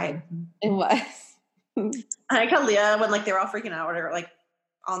intense vibe. It was. I like how Leah, when like they were all freaking out or like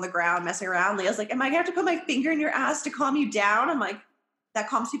on the ground messing around, Leah's like, am I gonna have to put my finger in your ass to calm you down? I'm like, that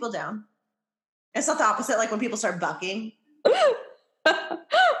calms people down. It's not the opposite, like when people start bucking.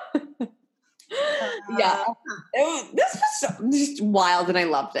 Yeah. This was just wild and I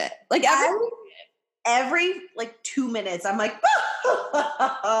loved it. Like every like 2 minutes, I'm like,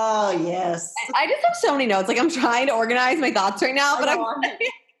 oh yes. I just have so many notes. Like I'm trying to organize my thoughts right now, but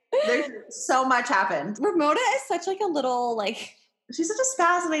there's so much happened. Ramona is such like a little like she's such a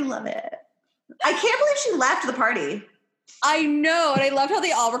spaz and I love it. I can't believe she left the party. I know, and I loved how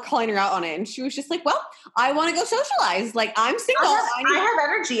they all were calling her out on it, and she was just like, well, I want to go socialize. Like, I'm single. I have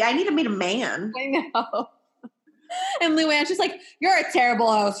energy. I need to meet a man. I know. And Luann's just like, you're a terrible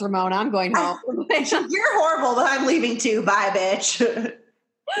host, Ramona. I'm going home. You're horrible, but I'm leaving too. Bye, bitch.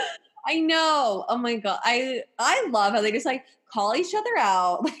 I know. Oh, my God. I love how they just, like, call each other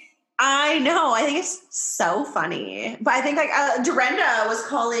out. I know. I think it's so funny. But I think, like, Dorinda was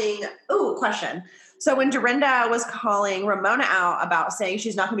calling – ooh, question. So when Dorinda was calling Ramona out about saying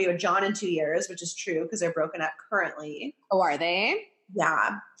she's not going to be with John in 2 years, which is true because they're broken up currently. Oh, are they?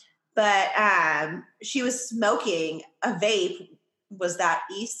 Yeah. But she was smoking a vape. Was that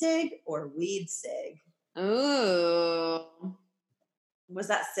e-cig or weed cig? Ooh. Was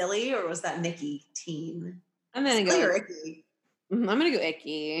that silly or was that Nikki teen? I'm gonna silly go or icky. I'm gonna go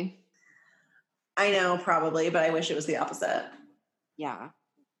icky. I know, probably, but I wish it was the opposite. Yeah.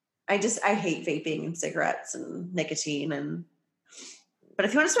 I hate vaping and cigarettes and nicotine but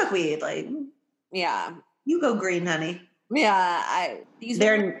if you want to smoke weed, like, yeah, you go green, honey. Yeah,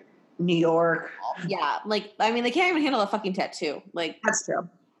 they're in New York. Yeah, like, I mean, they can't even handle a fucking tattoo. Like, that's true.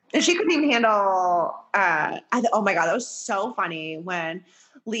 And she couldn't even handle. Oh my god, that was so funny when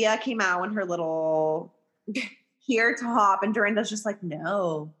Leah came out in her little here top, and Dorinda's just like,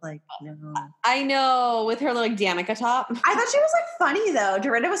 no. I know, with her little Danica top. I thought she was like funny though.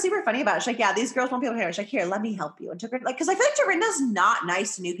 Dorinda was super funny about it. She's like, yeah, these girls won't be able to hear. She's like, here, let me help you. And took her because I feel like Dorinda's not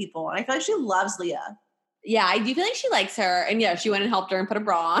nice to new people, and I feel like she loves Leah. Yeah, I do feel like she likes her, and yeah, she went and helped her and put a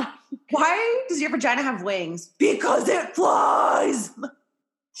bra on. Why does your vagina have wings? Because it flies.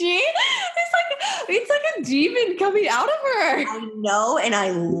 Gee, it's like a demon coming out of her. I know, and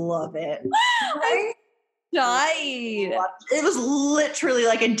I love it. I died. It was literally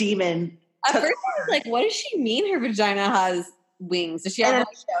like a demon. At first, I was like, "What does she mean? Her vagina has wings? Does she have?" And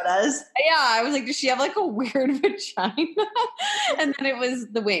then showed us. Yeah, I was like, "Does she have like a weird vagina?" And then it was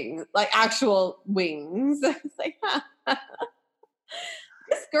the wings, like actual wings. I was like,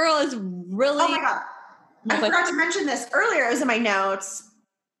 "This girl is really." Oh my god! I forgot to mention this earlier. It was in my notes.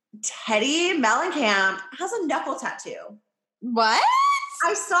 Teddy Mellencamp has a knuckle tattoo. What?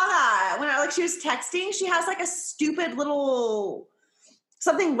 I saw that when she was texting. She has like a stupid little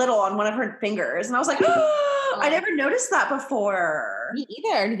something little on one of her fingers, and I was like, oh, I never noticed that before. Me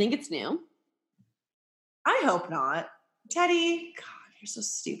either. Do you think it's new? I hope not. Teddy, God, you're so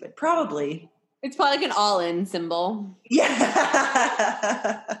stupid. Probably. It's probably like an all-in symbol.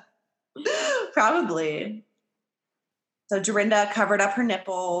 Yeah. Probably. So Dorinda covered up her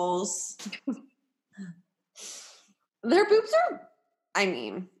nipples. Their boobs are, I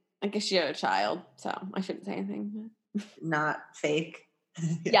mean, I guess she had a child, so I shouldn't say anything. Not fake.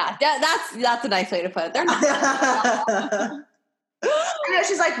 Yeah, that's a nice way to put it. They're not. I know,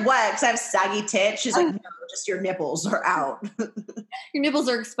 she's like, what? Because I have saggy tits? She's like, no, just your nipples are out. Your nipples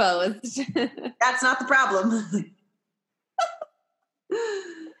are exposed. That's not the problem.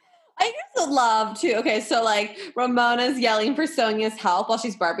 I used to love too. Okay, so like Ramona's yelling for Sonia's help while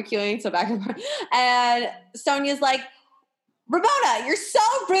she's barbecuing. So back to the and Sonia's like, Ramona, you're so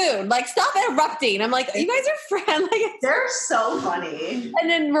rude. Like, stop interrupting. I'm like, you guys are friends. Like, they're so funny. And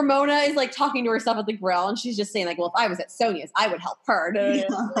then Ramona is like talking to herself at the grill, and she's just saying like, well, if I was at Sonia's, I would help her. You guys are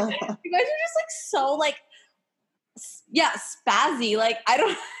just like so like, yeah, spazzy. Like, I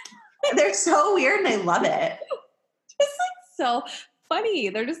don't. They're so weird, and I love it. Just like so funny.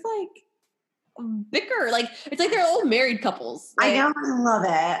 They're just like bicker. Like it's like they're old married couples. Like, I know, I love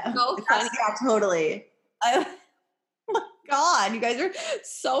it. So funny. Yeah, totally. Oh my God, you guys are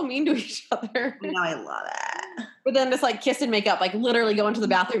so mean to each other. I know, I love it. But then just like kiss and make up, like literally go into the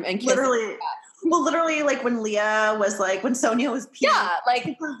bathroom and kiss. Literally. Well, literally, like when Leah was like, when Sonia was peeing. Yeah,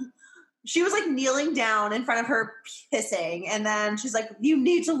 like she was like kneeling down in front of her pissing, and then she's like, you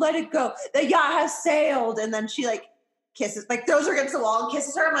need to let it go. The yacht has sailed. And then she like kisses, like throws her against the wall and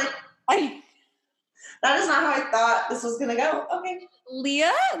kisses her. I'm like, that is not how I thought this was going to go. Okay.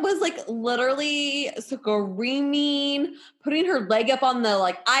 Leah was like literally screaming, putting her leg up on the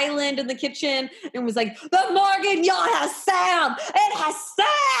like island in the kitchen, and was like, the Morgan yacht has sailed. It has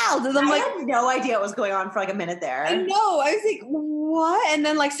sailed. And I had no idea what was going on for like a minute there. I know. I was like, what? And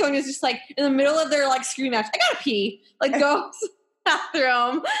then like Sonia's just like in the middle of their like scream match, I gotta pee. Like goes to the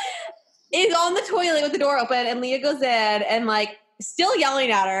bathroom, is on the toilet with the door open, and Leah goes in and like still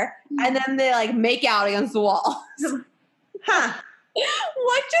yelling at her, and then they like make out against the wall. Huh.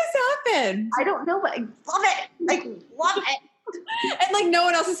 What just happened? I don't know, but I love it. I love it. And like no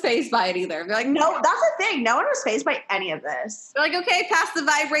one else is fazed by it either. They're like, no, that's the thing. No one was fazed by any of this. They're like, okay, pass the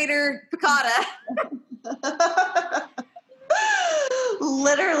vibrator piccata.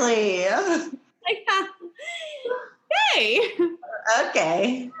 Literally. Like, hey.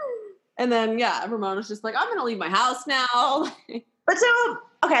 Okay. And then yeah, Ramona's just like, I'm gonna leave my house now. But so,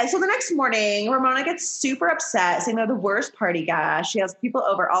 okay, so the next morning, Ramona gets super upset, saying they're the worst party guys. She has people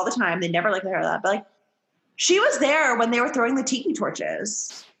over all the time. They never like to hear that. But like, she was there when they were throwing the tiki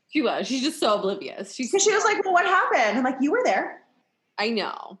torches. She was. She's just so oblivious. Because she was like, well, what happened? I'm like, you were there. I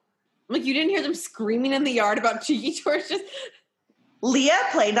know. I'm like, you didn't hear them screaming in the yard about tiki torches? Leah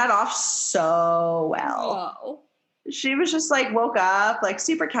played that off so well. Oh. She was just like, woke up, like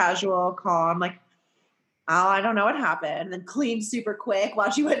super casual, calm, like, oh, I don't know what happened. And then cleaned super quick while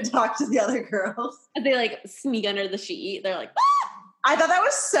she went and talked to the other girls. And they like sneak under the sheet. They're like, ah! I thought that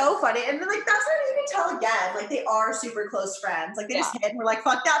was so funny. And then, like, that's how you can tell again. Like, they are super close friends. Like, they just hit and were like,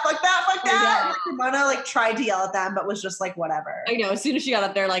 fuck that, fuck that, fuck that. And, like, Ramona, like, tried to yell at them, but was just like, whatever. I know. As soon as she got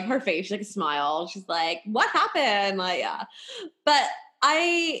up there, like, her face, she, like, smiled. She's like, what happened? Like, yeah. But how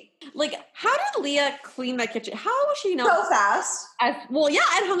did Leah clean that kitchen? How was she so fast? And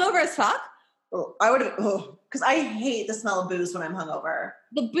hungover as fuck. Oh, I would have, because I hate the smell of booze when I'm hungover.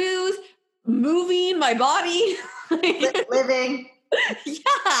 The booze, moving my body. Living. Yeah.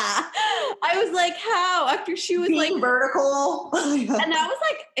 I was like, how? After she was being like vertical. And that was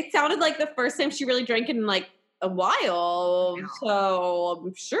like, it sounded like the first time she really drank in like a while. So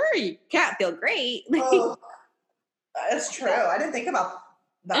I'm sure you can't feel great. Oh, that's true. I didn't think about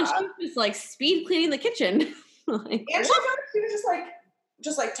that. And she was like speed cleaning the kitchen. Like, and she was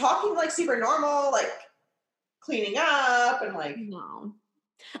just like talking like super normal, like cleaning up and like. No.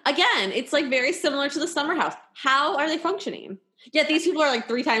 Again, it's like very similar to the summer house. How are they functioning? Yet these people are like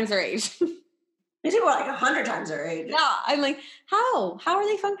 3 times their age. These people are like 100 times their age. Yeah, I'm like, how? How are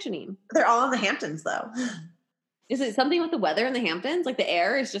they functioning? They're all in the Hamptons, though. Is it something with the weather in the Hamptons? Like the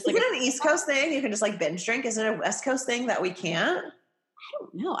air is just like... Is it an East Coast thing? You can just like binge drink? Is it a West Coast thing that we can't? I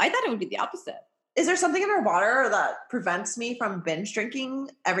don't know. I thought it would be the opposite. Is there something in our water that prevents me from binge drinking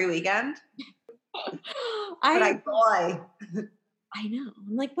every weekend? I know.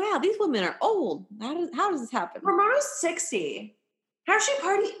 I'm like, wow, these women are old. How does this happen? Ramona's 60. How does she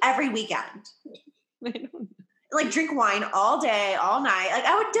party every weekend? I don't know. Like drink wine all day, all night. Like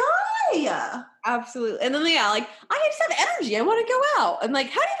I would die. Absolutely. And then like, I just have energy. I want to go out. I'm like,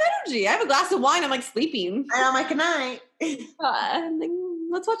 how do you have energy? I have a glass of wine. I'm like sleeping. And I'm like, good night. I'm like,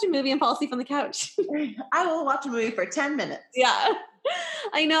 let's watch a movie and fall asleep on the couch. I will watch a movie for 10 minutes. Yeah.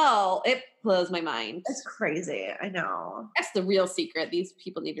 I know. It blows my mind. It's crazy. I know. That's the real secret these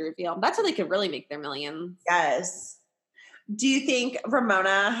people need to reveal. That's how they could really make their millions. Yes. Do you think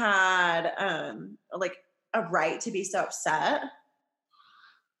Ramona had like a right to be so upset?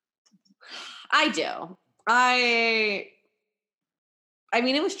 I do. I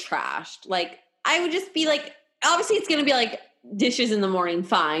mean, it was trashed. Like, I would just be like, obviously it's going to be like dishes in the morning,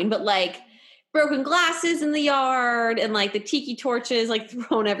 fine. But like broken glasses in the yard and like the tiki torches like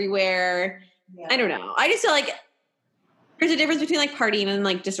thrown everywhere. Yeah. I don't know. I just feel like there's a difference between like partying and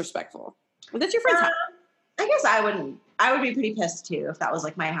like disrespectful. Well, that's your friend's house. I guess I would be pretty pissed too if that was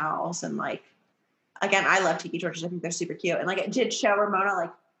like my house. And like, again, I love tiki torches. I think they're super cute. And like it did show Ramona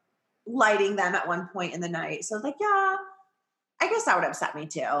like lighting them at one point in the night. So I was like, yeah, I guess that would upset me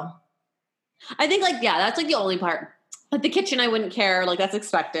too. I think like, yeah, that's like the only part. Like the kitchen, I wouldn't care. Like that's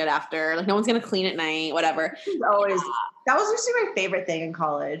expected after. Like no one's gonna clean at night, whatever. Always. That was usually my favorite thing in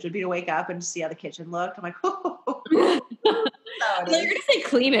college. Would be to wake up and see how the kitchen looked. I'm like, oh. You're gonna say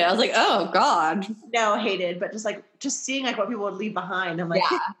clean it. I was like, oh god. No, hated, but just seeing like what people would leave behind. I'm like,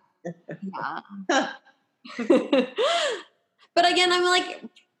 yeah. But again, I'm like,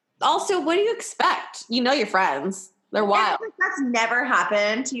 also, what do you expect? You know your friends. They're wild. Like, that's never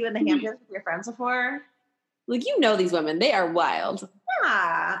happened to you in the Hamptons with your friends before. Like, you know these women. They are wild.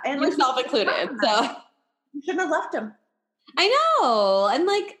 Yeah. And yourself like, included. So you shouldn't have left them. I know. And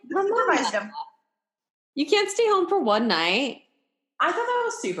like, them. You can't stay home for one night. I thought that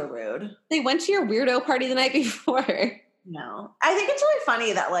was super rude. They went to your weirdo party the night before. No. I think it's really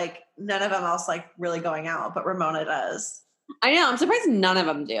funny that like none of them else like really going out, but Ramona does. I know. I'm surprised none of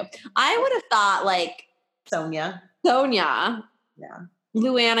them do. I would have thought like Sonia. Yeah.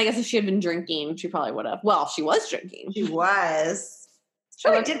 Luann, I guess if she had been drinking, she probably would have. Well, she was drinking. She was. She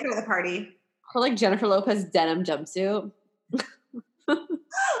did go to the party. Her like Jennifer Lopez denim jumpsuit.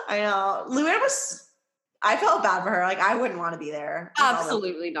 I know. Luann I felt bad for her. Like I wouldn't want to be there.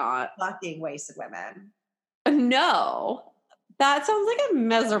 Absolutely not. Fucking wasted women. No. That sounds like a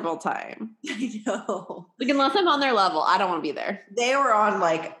miserable time. I know. Like unless I'm on their level, I don't want to be there. They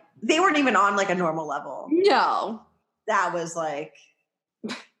weren't even on like a normal level. No. That was like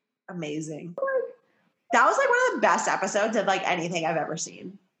amazing. That was like one of the best episodes of like anything I've ever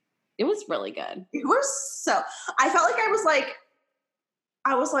seen. It was really good. It was I felt like I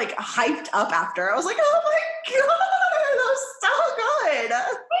was like hyped up after. I was like, oh my God, that was so good.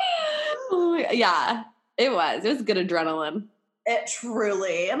 Oh, yeah, it was good adrenaline. It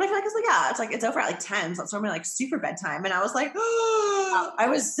truly, and I feel like it's over at like 10, so it's normally like super bedtime. And I was like, oh, I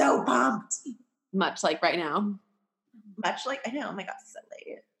was so pumped. Much like right now. Much like, I know, oh my God, so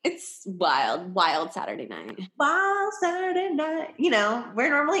late. It's wild Saturday night. Wild Saturday night. You know, we're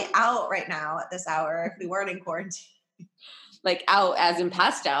normally out right now at this hour if we weren't in quarantine. Like out as in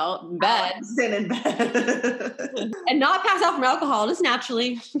passed out in bed. Sitting in bed. And not pass out from alcohol, just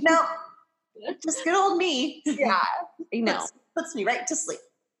naturally. No. Just good old me. Yeah. I know. Puts me right to sleep.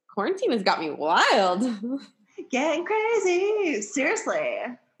 Quarantine has got me wild. Getting crazy. Seriously.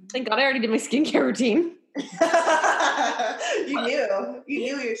 Thank God I already did my skincare routine. You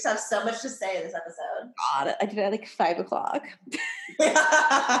knew yourself so much to say in this episode. God, I did it at like 5 o'clock.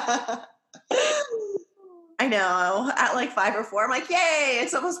 I know. At like 5 or 4, I'm like, yay,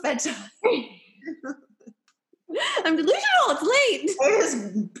 it's almost bedtime. I'm delusional. It's late. It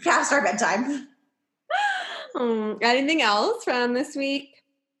is past our bedtime. Anything else from this week?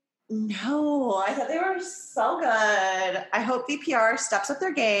 No, I thought they were so good. I hope VPR steps up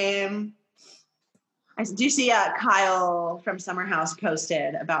their game. I do see Kyle from Summer House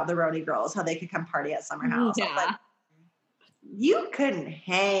posted about the RHONY girls, how they could come party at Summer House. Yeah. Like, you couldn't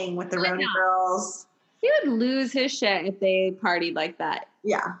hang with the RHONY girls. He would lose his shit if they partied like that.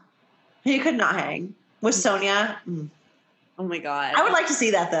 Yeah. He could not hang. With Sonia. Oh my God. I would like to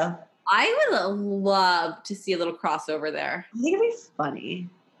see that though. I would love to see a little crossover there. I think it'd be funny.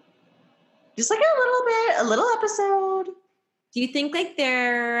 Just like a little episode. Do you think like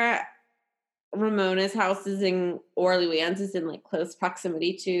their Ramona's house is or Luann's is in like close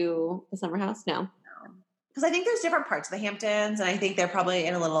proximity to the Summer House? No. Because I think there's different parts of the Hamptons, and I think they're probably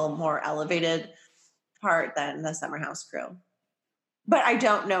in a little more elevated part than the Summer House crew. But I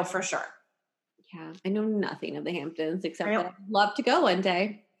don't know for sure. Yeah, I know nothing of the Hamptons except that I'd love to go one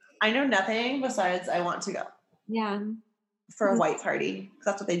day. I know nothing besides I want to go. Yeah. For a white party. Because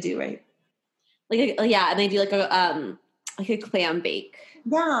that's what they do, right? And they do like a clam bake.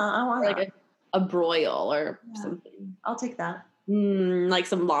 Yeah, I want like a broil or something. I'll take that. Like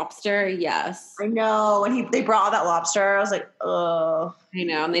some lobster, yes. I know. When they brought all that lobster, I was like, oh. I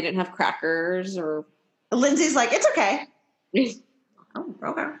know, and they didn't have crackers or... Lindsay's like, it's okay. Oh,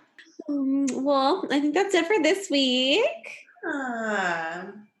 okay. Well, I think that's it for this week.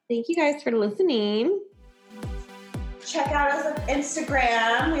 Thank you guys for listening. Check out us on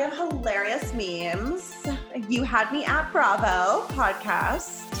Instagram. We have hilarious memes. You Had Me at Bravo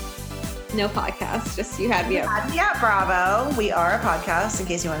podcast. No podcast, just You Had Me at Bravo. You Had Me at Bravo. We are a podcast, in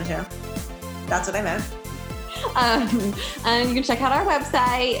case you wanted to know. That's what I meant. And you can check out our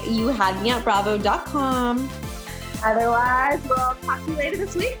website, youhadmeatbravo.com. Otherwise, we'll talk to you later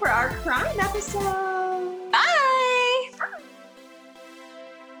this week for our crime episode.